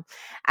 impacted. So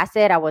I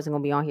said I wasn't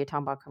going to be on here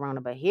talking about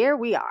corona, but here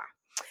we are.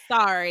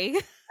 Sorry,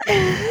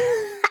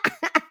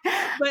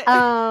 but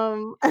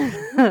um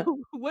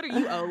what are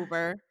you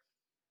over?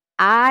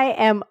 I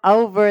am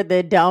over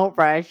the don't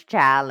rush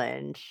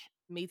challenge.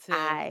 Me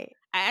too.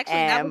 I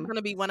That was am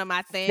gonna be one of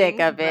my sick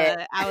things, of it.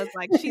 but I was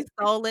like, "She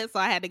stole it," so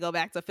I had to go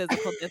back to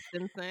physical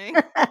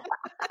distancing.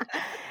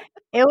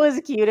 It was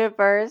cute at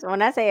first.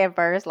 When I say at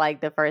first,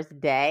 like the first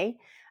day,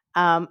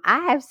 I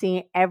have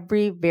seen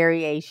every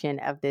variation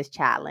of this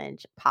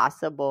challenge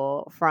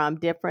possible from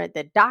different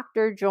the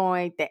doctor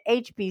joint, the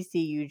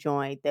HBCU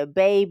joint, the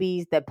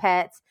babies, the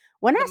pets.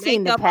 When I The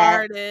seen the makeup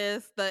pets,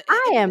 artist,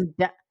 I am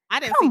I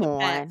didn't see come the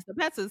pets. on. The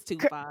pets is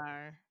too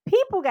far.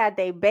 People got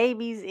their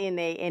babies in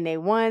a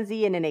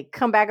onesie and then they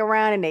come back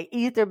around and they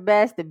eat their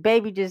best. The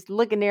baby just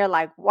looking there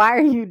like, why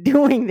are you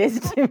doing this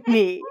to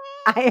me?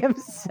 I am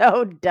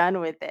so done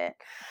with it.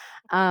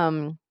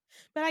 Um,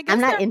 But I I'm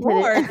guess not they're into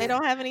bored. They the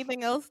don't have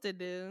anything else to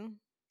do.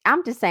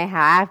 I'm just saying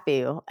how I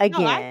feel.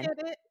 No, I Again, get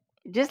it.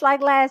 just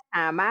like last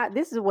time,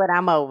 this is what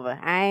I'm over.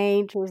 I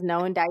ain't just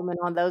no indictment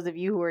on those of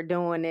you who are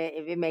doing it.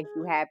 If it makes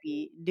you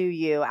happy, do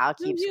you. I'll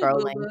Do keep you,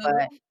 boo scrolling, but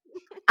boo?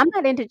 I'm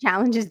not into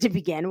challenges to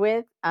begin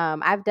with.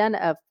 I've done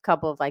a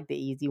couple of like the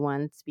easy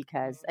ones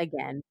because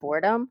again,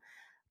 boredom.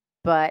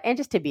 But and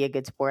just to be a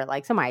good sport,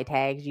 like somebody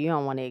tags you, you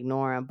don't want to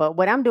ignore them. But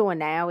what I'm doing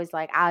now is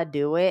like I'll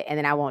do it and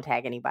then I won't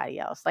tag anybody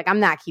else. Like I'm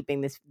not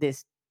keeping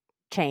this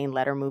chain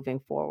letter moving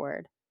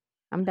forward.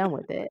 I'm done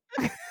with it.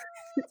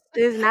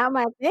 It's not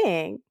my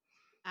thing.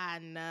 I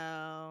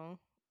know.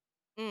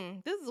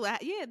 This is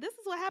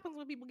what happens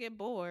when people get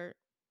bored.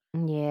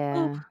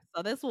 Oof. Yeah,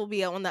 So this will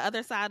be on the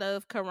other side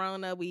of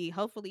Corona.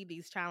 Hopefully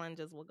these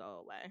challenges will go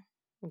away.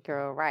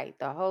 girl, right.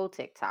 The whole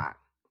TikTok.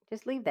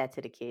 Just leave that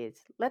to the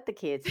kids. Let the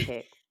kids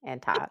pick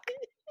and talk.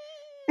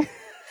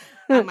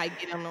 I might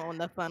get on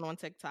the fun on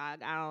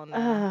TikTok. I don't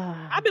know.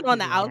 I've been on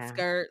the Yeah.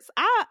 outskirts.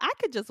 I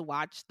could just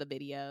watch the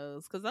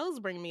videos because those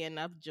bring me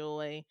enough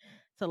joy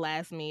to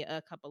last me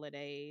a couple of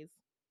days.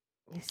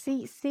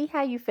 See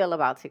how you feel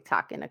about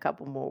TikTok in a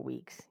couple more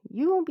weeks.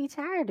 You won't be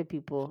tired of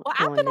people Well,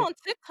 I've doing been this. on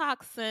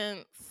TikTok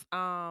since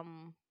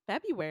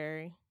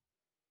February.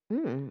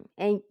 And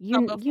So you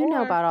know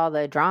before about all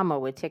the drama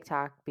with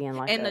TikTok being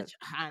like and a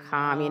I know.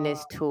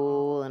 communist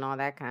tool and all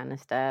that kind of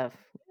stuff.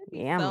 It'd be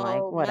Yeah, I'm like,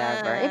 so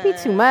whatever. It'd be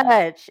too much.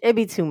 much. It'd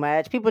be too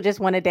much. People just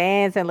want to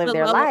dance and live But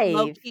their low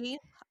life. key,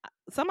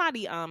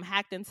 somebody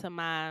hacked into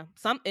my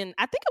something.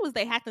 I think it was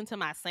they hacked into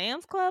my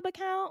Sam's Club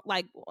account,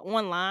 like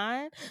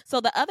online. So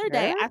the other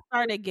day Girl. I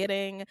started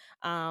getting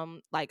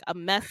like a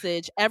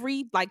message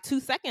every like 2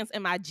 seconds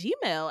in my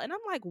Gmail, and I'm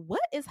like,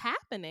 what is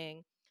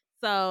happening?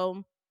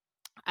 So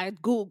I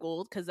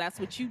Googled because that's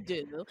what you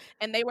do.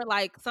 And they were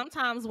like,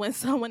 sometimes when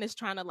someone is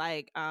trying to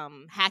like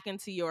hack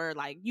into your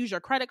like use your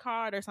credit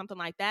card or something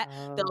like that,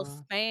 they'll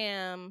Oh.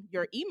 spam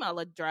your email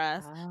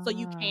address so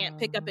you can't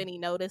pick up Oh. any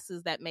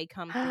notices that may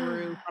come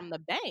through from the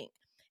bank.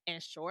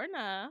 And sure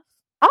enough,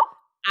 Oh,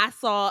 I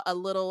saw a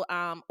little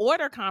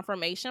order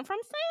confirmation from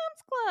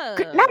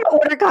Sam's not Club. an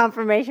order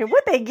confirmation.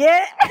 What they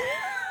get?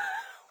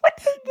 What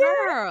they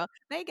Girl,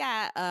 they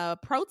got a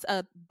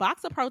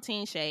box of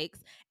protein shakes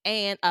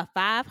and a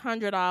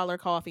 $500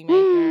 coffee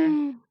maker.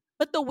 get?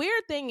 But the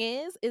weird thing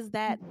is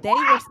that they were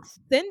What?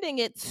 sending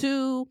it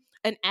to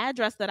an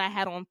address that I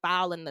had on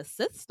file in the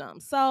system.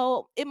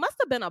 So it must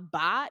have been a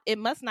bot. It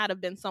must not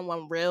have been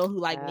someone real who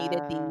like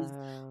needed these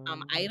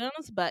Oh.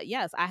 items. But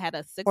yes, I had a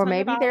Or six hundred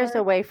maybe there's a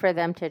dollar way for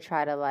them to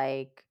try to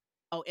like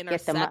oh get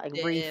the like intercepted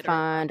or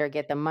refund or something.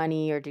 get the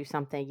money or do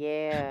something.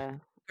 Yeah.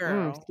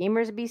 Girl,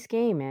 Schemers be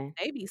scheming.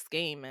 they be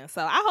scheming.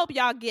 So I hope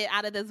y'all get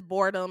out of this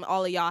boredom,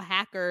 all of y'all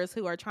hackers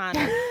who are trying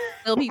to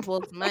steal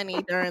people's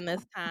money during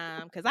this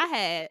time. Cause I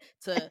had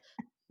to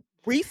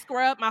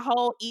re-scrub my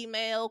whole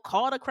email,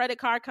 call the credit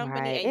card company,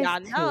 Right. and It's y'all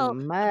too know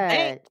the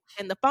bank much.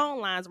 and the phone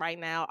lines right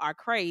now are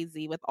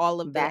crazy with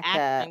all of the Backed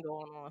action up.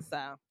 going on.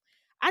 So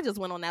I just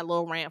went on that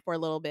little rant for a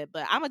little bit,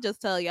 but I'm gonna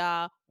just tell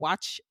y'all: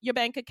 watch your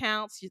bank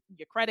accounts,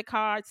 your credit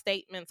card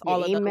statements, Your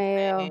all of those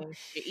email. things,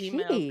 your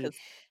emails, because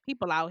Sheesh.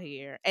 people out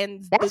here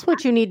and That's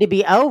what you need to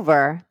be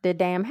over. The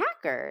damn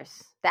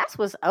hackers. That's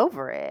what's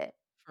over it.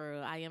 true.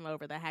 I am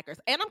over the hackers,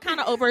 and I'm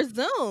kind of over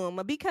Zoom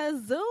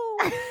because Zoom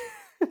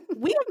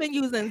we have been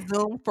using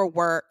Zoom for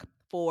work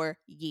for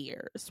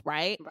years,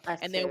 right? Us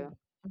And then too.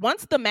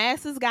 once the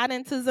masses got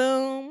into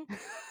Zoom,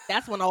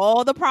 that's when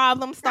all the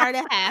problems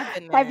started Have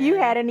you happening.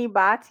 had any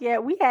bots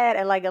yet? We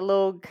had like a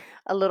little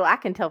I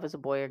can tell if it's a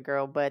boy or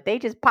girl, but they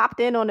just popped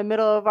in on the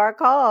middle of our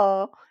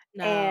call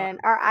No. and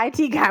our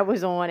IT guy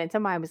was on and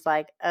somebody was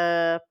like,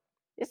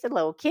 it's a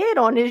little kid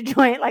on this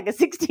joint, like a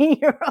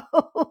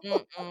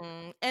 16-year-old.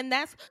 And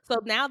that's so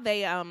now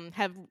they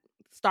have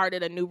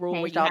started a new rule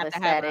where Changed you all have the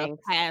to have a settings.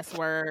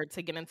 password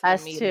to get into the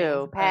Us meetings,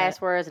 too. but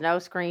Passwords, no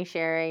screen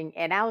sharing.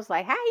 And I was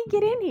like, how he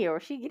get in here or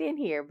she get in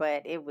here?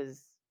 But it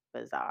was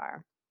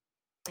bizarre.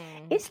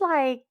 mm, It's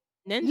like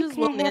you ninjas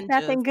will can't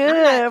have ninjas. nothing And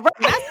I'm not good.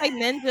 when I say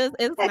ninjas,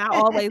 it's not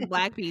always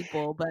black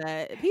people,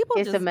 but people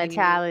It's a just be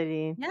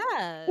mentality.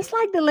 yes, It's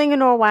like the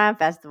Linganore Wine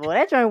Festival.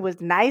 That joint was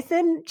nice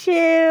and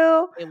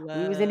chill. it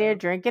We was in there was.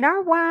 drinking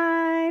our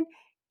wine,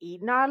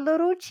 eating our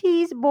little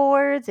cheese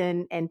boards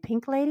and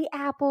pink lady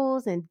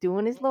apples and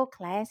doing this little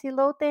classy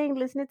little thing,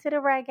 listening to the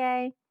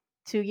reggae.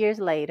 2 years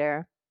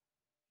later,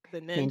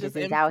 The ninjas ninjas is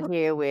in out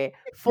here with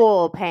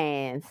full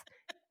pans,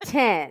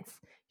 tents,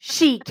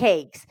 sheet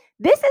cakes.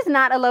 This is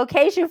not a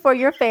location for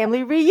your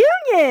family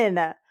reunion.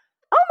 Oh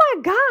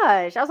my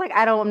gosh. I was like,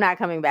 I'm not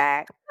coming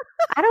back.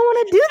 I don't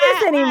want to do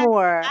this I I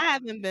anymore. I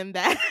haven't been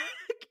back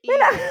You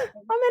know, either.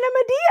 I'm in a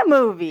Medea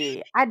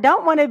movie. I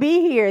don't want to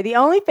be here. The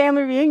only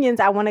family reunions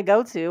I want to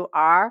go to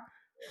are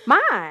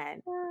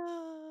mine.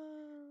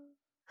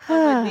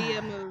 A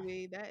Medea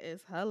movie. That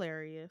is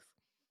hilarious.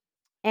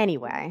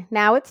 Anyway,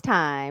 now it's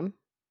time.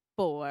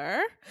 For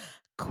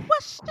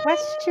question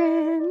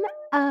Question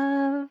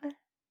of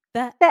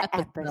the the episode.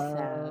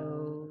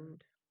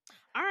 episode.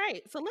 All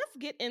right, so let's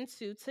get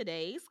into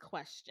today's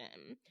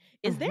question.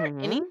 Is there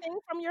Mm-hmm. anything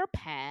from your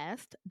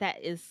past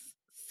that is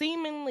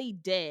seemingly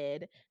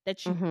dead that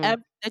Mm-hmm.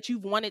 that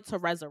you've wanted to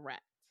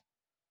resurrect?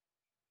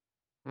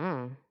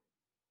 Mm.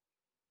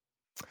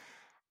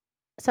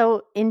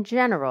 So, in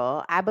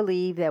general, I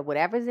believe that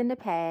whatever's in the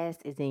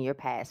past is in your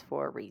past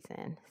for a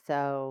reason.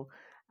 So,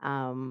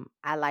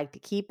 I like to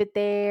keep it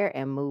there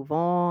and move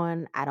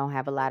on. I don't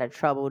have a lot of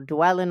trouble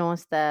dwelling on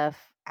stuff.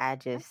 I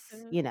That's just,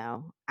 good. you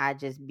know, I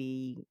just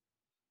be.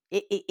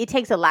 It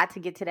takes a lot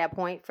to get to that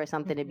point for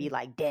something to be Mhm.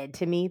 like dead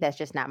to me. That's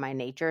just not my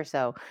nature.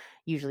 So,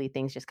 usually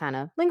things just kind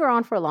of linger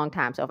on for a long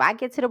time. So, if I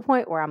get to the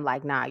point where I'm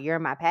like, nah, you're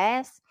in my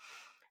past,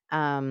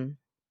 um,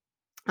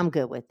 I'm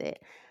good with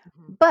it.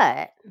 Mhm.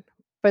 But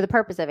for the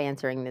purpose of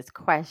answering this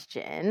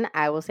question,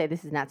 I will say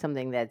this is not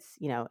something that's,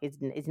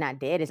 it's not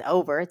dead. It's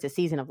over. It's a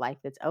season of life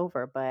that's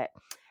over. But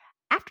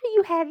after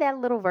you had that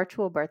little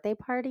virtual birthday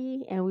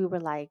party and we were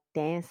like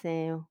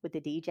dancing with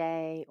the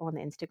DJ on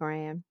the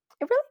Instagram,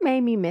 it really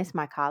made me miss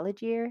my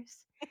college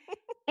years.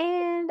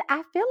 And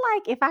I feel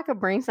like if I could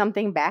bring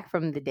something back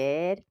from the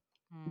dead,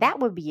 Mm. that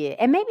would be it.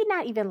 And maybe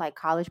not even like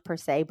college per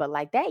se, but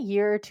like that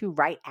year or two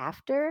right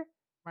after.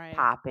 Right.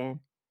 popping.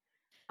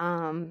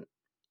 Um,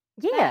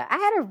 yeah, I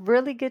Facts. had a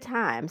really good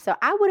time. So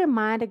I wouldn't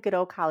mind a good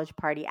old college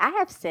party.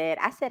 I said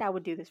I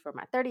would do this for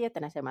my 30th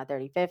and I said my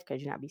 35th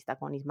because you're not be stuck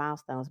on these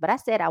milestones. But I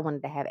said I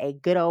wanted to have a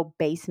good old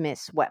basement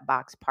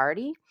sweatbox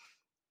party.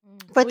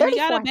 For Well, you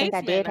got 34, a I think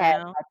I basement did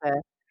have now. like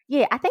a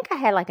yeah, I think I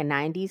had like a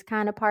 90s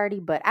kind of party,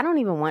 but I don't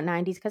even want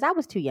 90s because I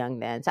was too young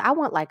then. So I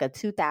want like a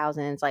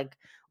 2000s, like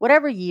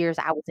whatever years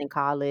I was in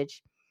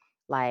college,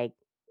 like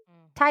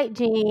tight Mhm.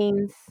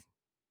 jeans,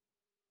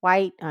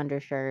 white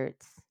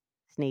undershirts,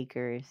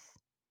 sneakers.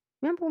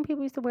 Remember when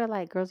people used to wear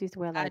like girls used to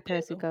wear I like do.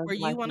 parasucos, Were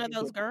you like one you of could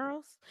those get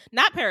girls?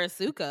 Not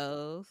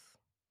Parasucos.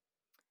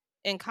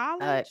 In uh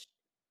college?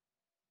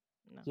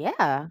 No.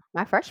 yeah.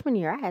 My freshman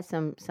year I had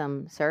some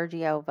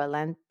Sergio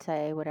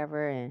Valente,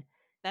 whatever, and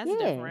That's yeah.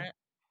 different.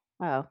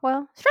 Oh,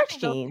 well, I stretch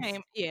think those jeans.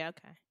 came yeah,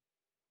 okay.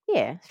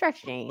 Yeah,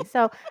 stretch jeans.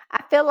 So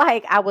I feel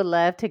like I would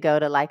love to go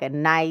to like a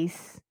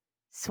nice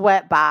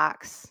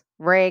sweatbox,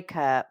 red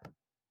cup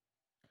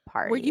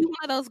Were you party. one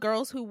of those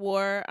girls who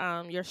wore,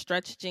 your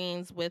stretch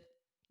jeans with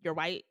your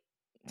white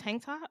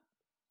tank top?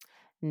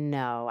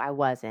 No, I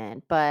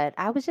wasn't, but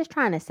I was just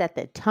trying to set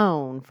the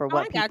tone for Oh,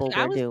 what I got people you.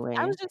 were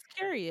I was doing. just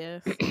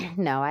curious.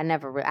 No, I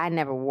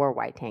never wore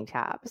white tank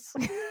tops.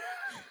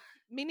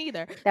 Me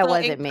neither. That So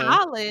in wasn't me.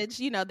 college,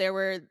 there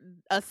were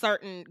a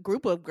certain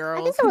group of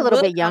I think girls they were who a little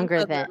would bit come younger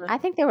to than the I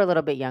think they were a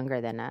little bit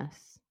younger than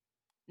us.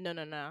 no,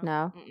 no, no.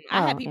 No? Mm-mm.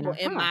 I had Oh, you people know,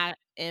 huh?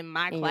 in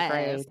my In your class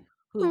grade.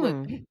 who would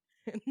Hmm.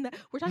 No,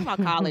 we're talking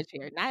about college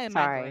here, not in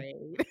my Sorry.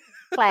 grade.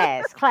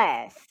 Class.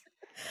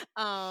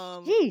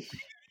 Um, Sheesh.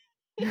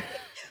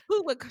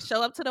 who would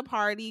show up to the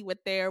party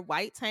with their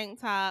white tank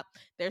top,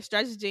 their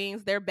stretch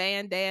jeans, their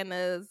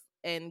bandanas,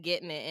 and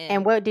getting it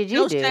And in. what did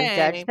you No do?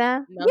 Judge shame.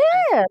 them? No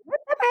shame. Yeah, let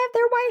them have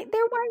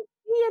their white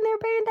tee and their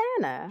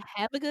bandana.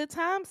 Have a good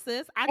time,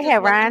 sis. I They just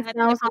had wasn't that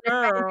type rhinestones on of their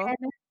girl.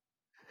 bandana.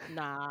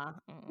 Nah.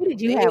 What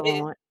did you have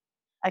on?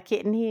 A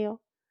kitten heel?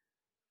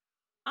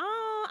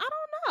 I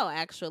don't know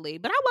actually,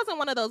 but I wasn't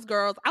one of those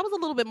girls. I was a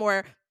little bit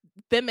more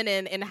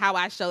feminine in how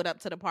I showed up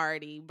to the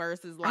party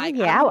versus I like I'm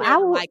yeah, here to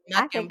would like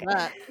knuck I and think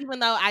buck. Even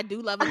though I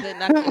do love a good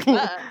knuck and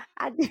buck,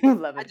 I do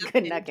love I a just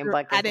good knuck and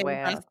buck I as didn't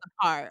dress well. the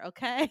part.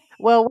 Okay.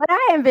 Well, what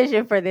I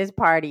envision for this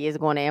party is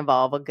going to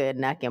involve a good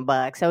knuck and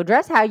buck. So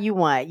dress how you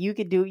want. You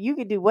could do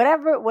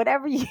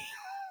whatever you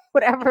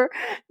whatever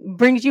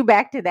brings you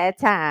back to that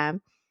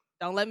time.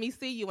 Don't let me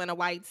see you in a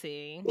white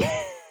tee.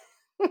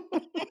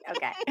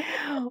 Okay.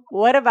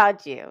 What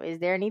about you? Is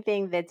there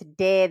anything that's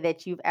dead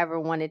that you've ever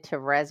wanted to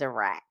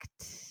resurrect?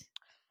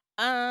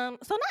 So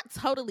not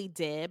totally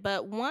dead,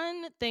 but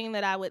one thing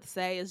that I would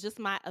say is just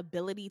my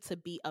ability to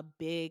be a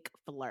big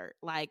flirt.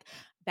 Like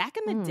back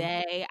in the Mm.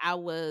 day, I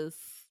would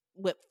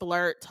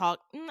flirt, I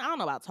don't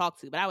know about talk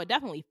to, but I would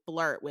definitely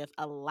flirt with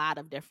a lot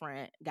of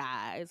different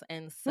guys.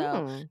 And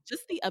so Hmm.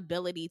 just the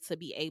ability to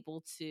be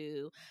able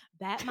to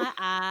bat my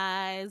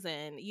eyes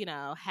and,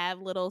 have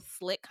little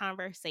slick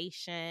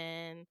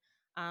conversation.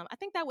 I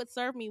think that would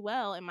serve me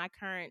well in my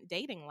current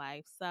dating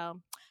life. So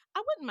I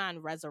wouldn't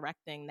mind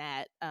resurrecting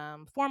that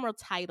former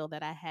title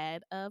that I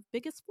had of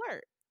biggest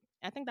flirt.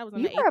 I think that was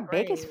in You the were eighth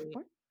grade.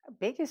 a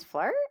biggest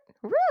flirt?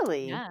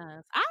 Really?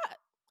 Yes,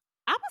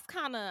 I was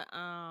kind of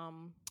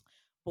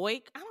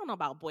boy. I don't know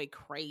about boy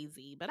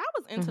crazy, but I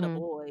was into the Mm-hmm.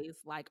 boys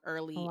like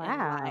early in life,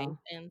 Wow.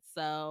 and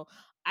so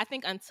I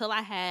think until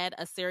I had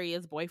a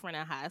serious boyfriend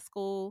in high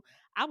school,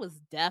 I was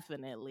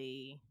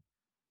definitely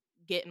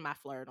getting my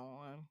flirt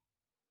on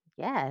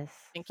Yes.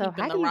 and So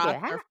keeping the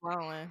roster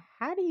flowing.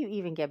 how do you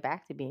even get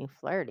back to being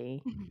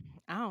flirty?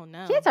 I don't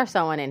know. Kids are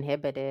so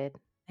uninhibited.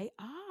 They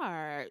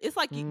are. It's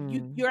like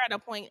Mm. you're at a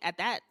point at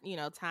that,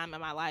 time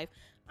in my life,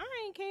 I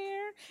ain't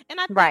care. And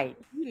I think, Right.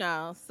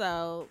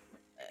 so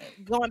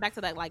going back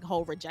to that like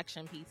whole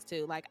rejection piece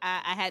too. Like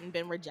I hadn't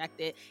been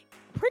rejected.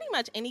 Pretty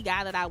much any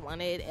guy that I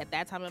wanted at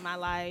that time in my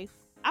life,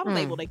 I was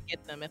able Mm. to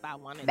get them if I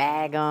wanted to.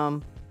 Bag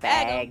them.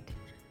 Bag them, Bagged.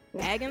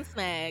 bag and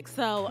snag.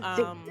 So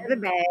Took the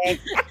bag.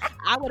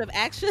 I would have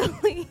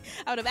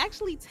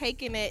actually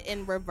taken it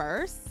in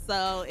reverse.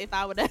 So if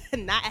I would have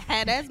not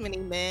had as many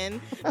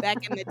men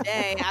back in the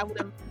day, I would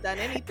have done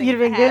anything You'd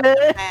to have have been them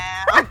good.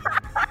 now.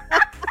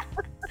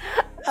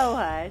 Oh,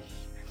 hush.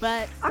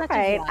 But All such is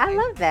right. I life.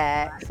 love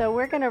that. So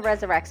we're going to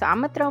resurrect. So I'm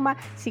going to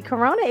throw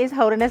Corona is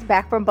holding us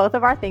back from both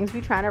of our things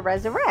we're trying to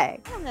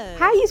resurrect.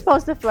 How are Yes. you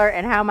supposed to flirt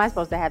and how am I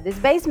supposed to have this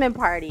basement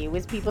party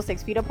with people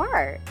 6 feet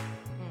apart?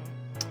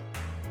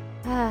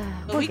 But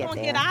We'll we get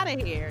gonna there. get out of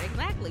here.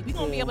 Exactly. We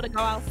gonna be Yeah. able to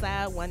go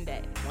outside one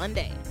day. One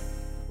day.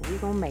 We're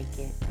going to make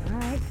it. All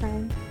right,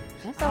 friends.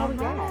 That's all we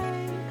got.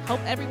 Hope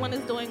everyone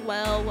is doing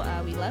well.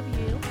 We love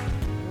you.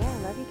 Yeah,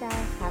 love you guys.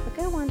 Have a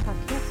good one. Talk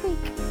to you next week.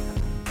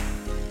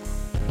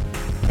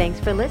 Thanks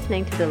for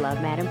listening to the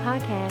Love Madden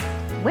podcast.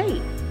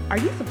 Wait, are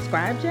you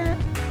subscribed yet?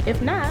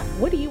 If not,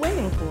 what are you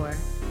waiting for?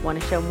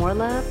 Want to show more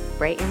love?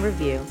 Rate and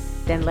review.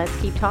 Then let's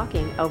keep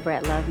talking over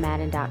at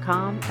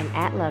lovemadden.com and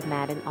at Love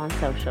Madden on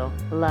social.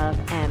 Love,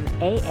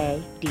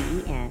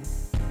 MAADEN.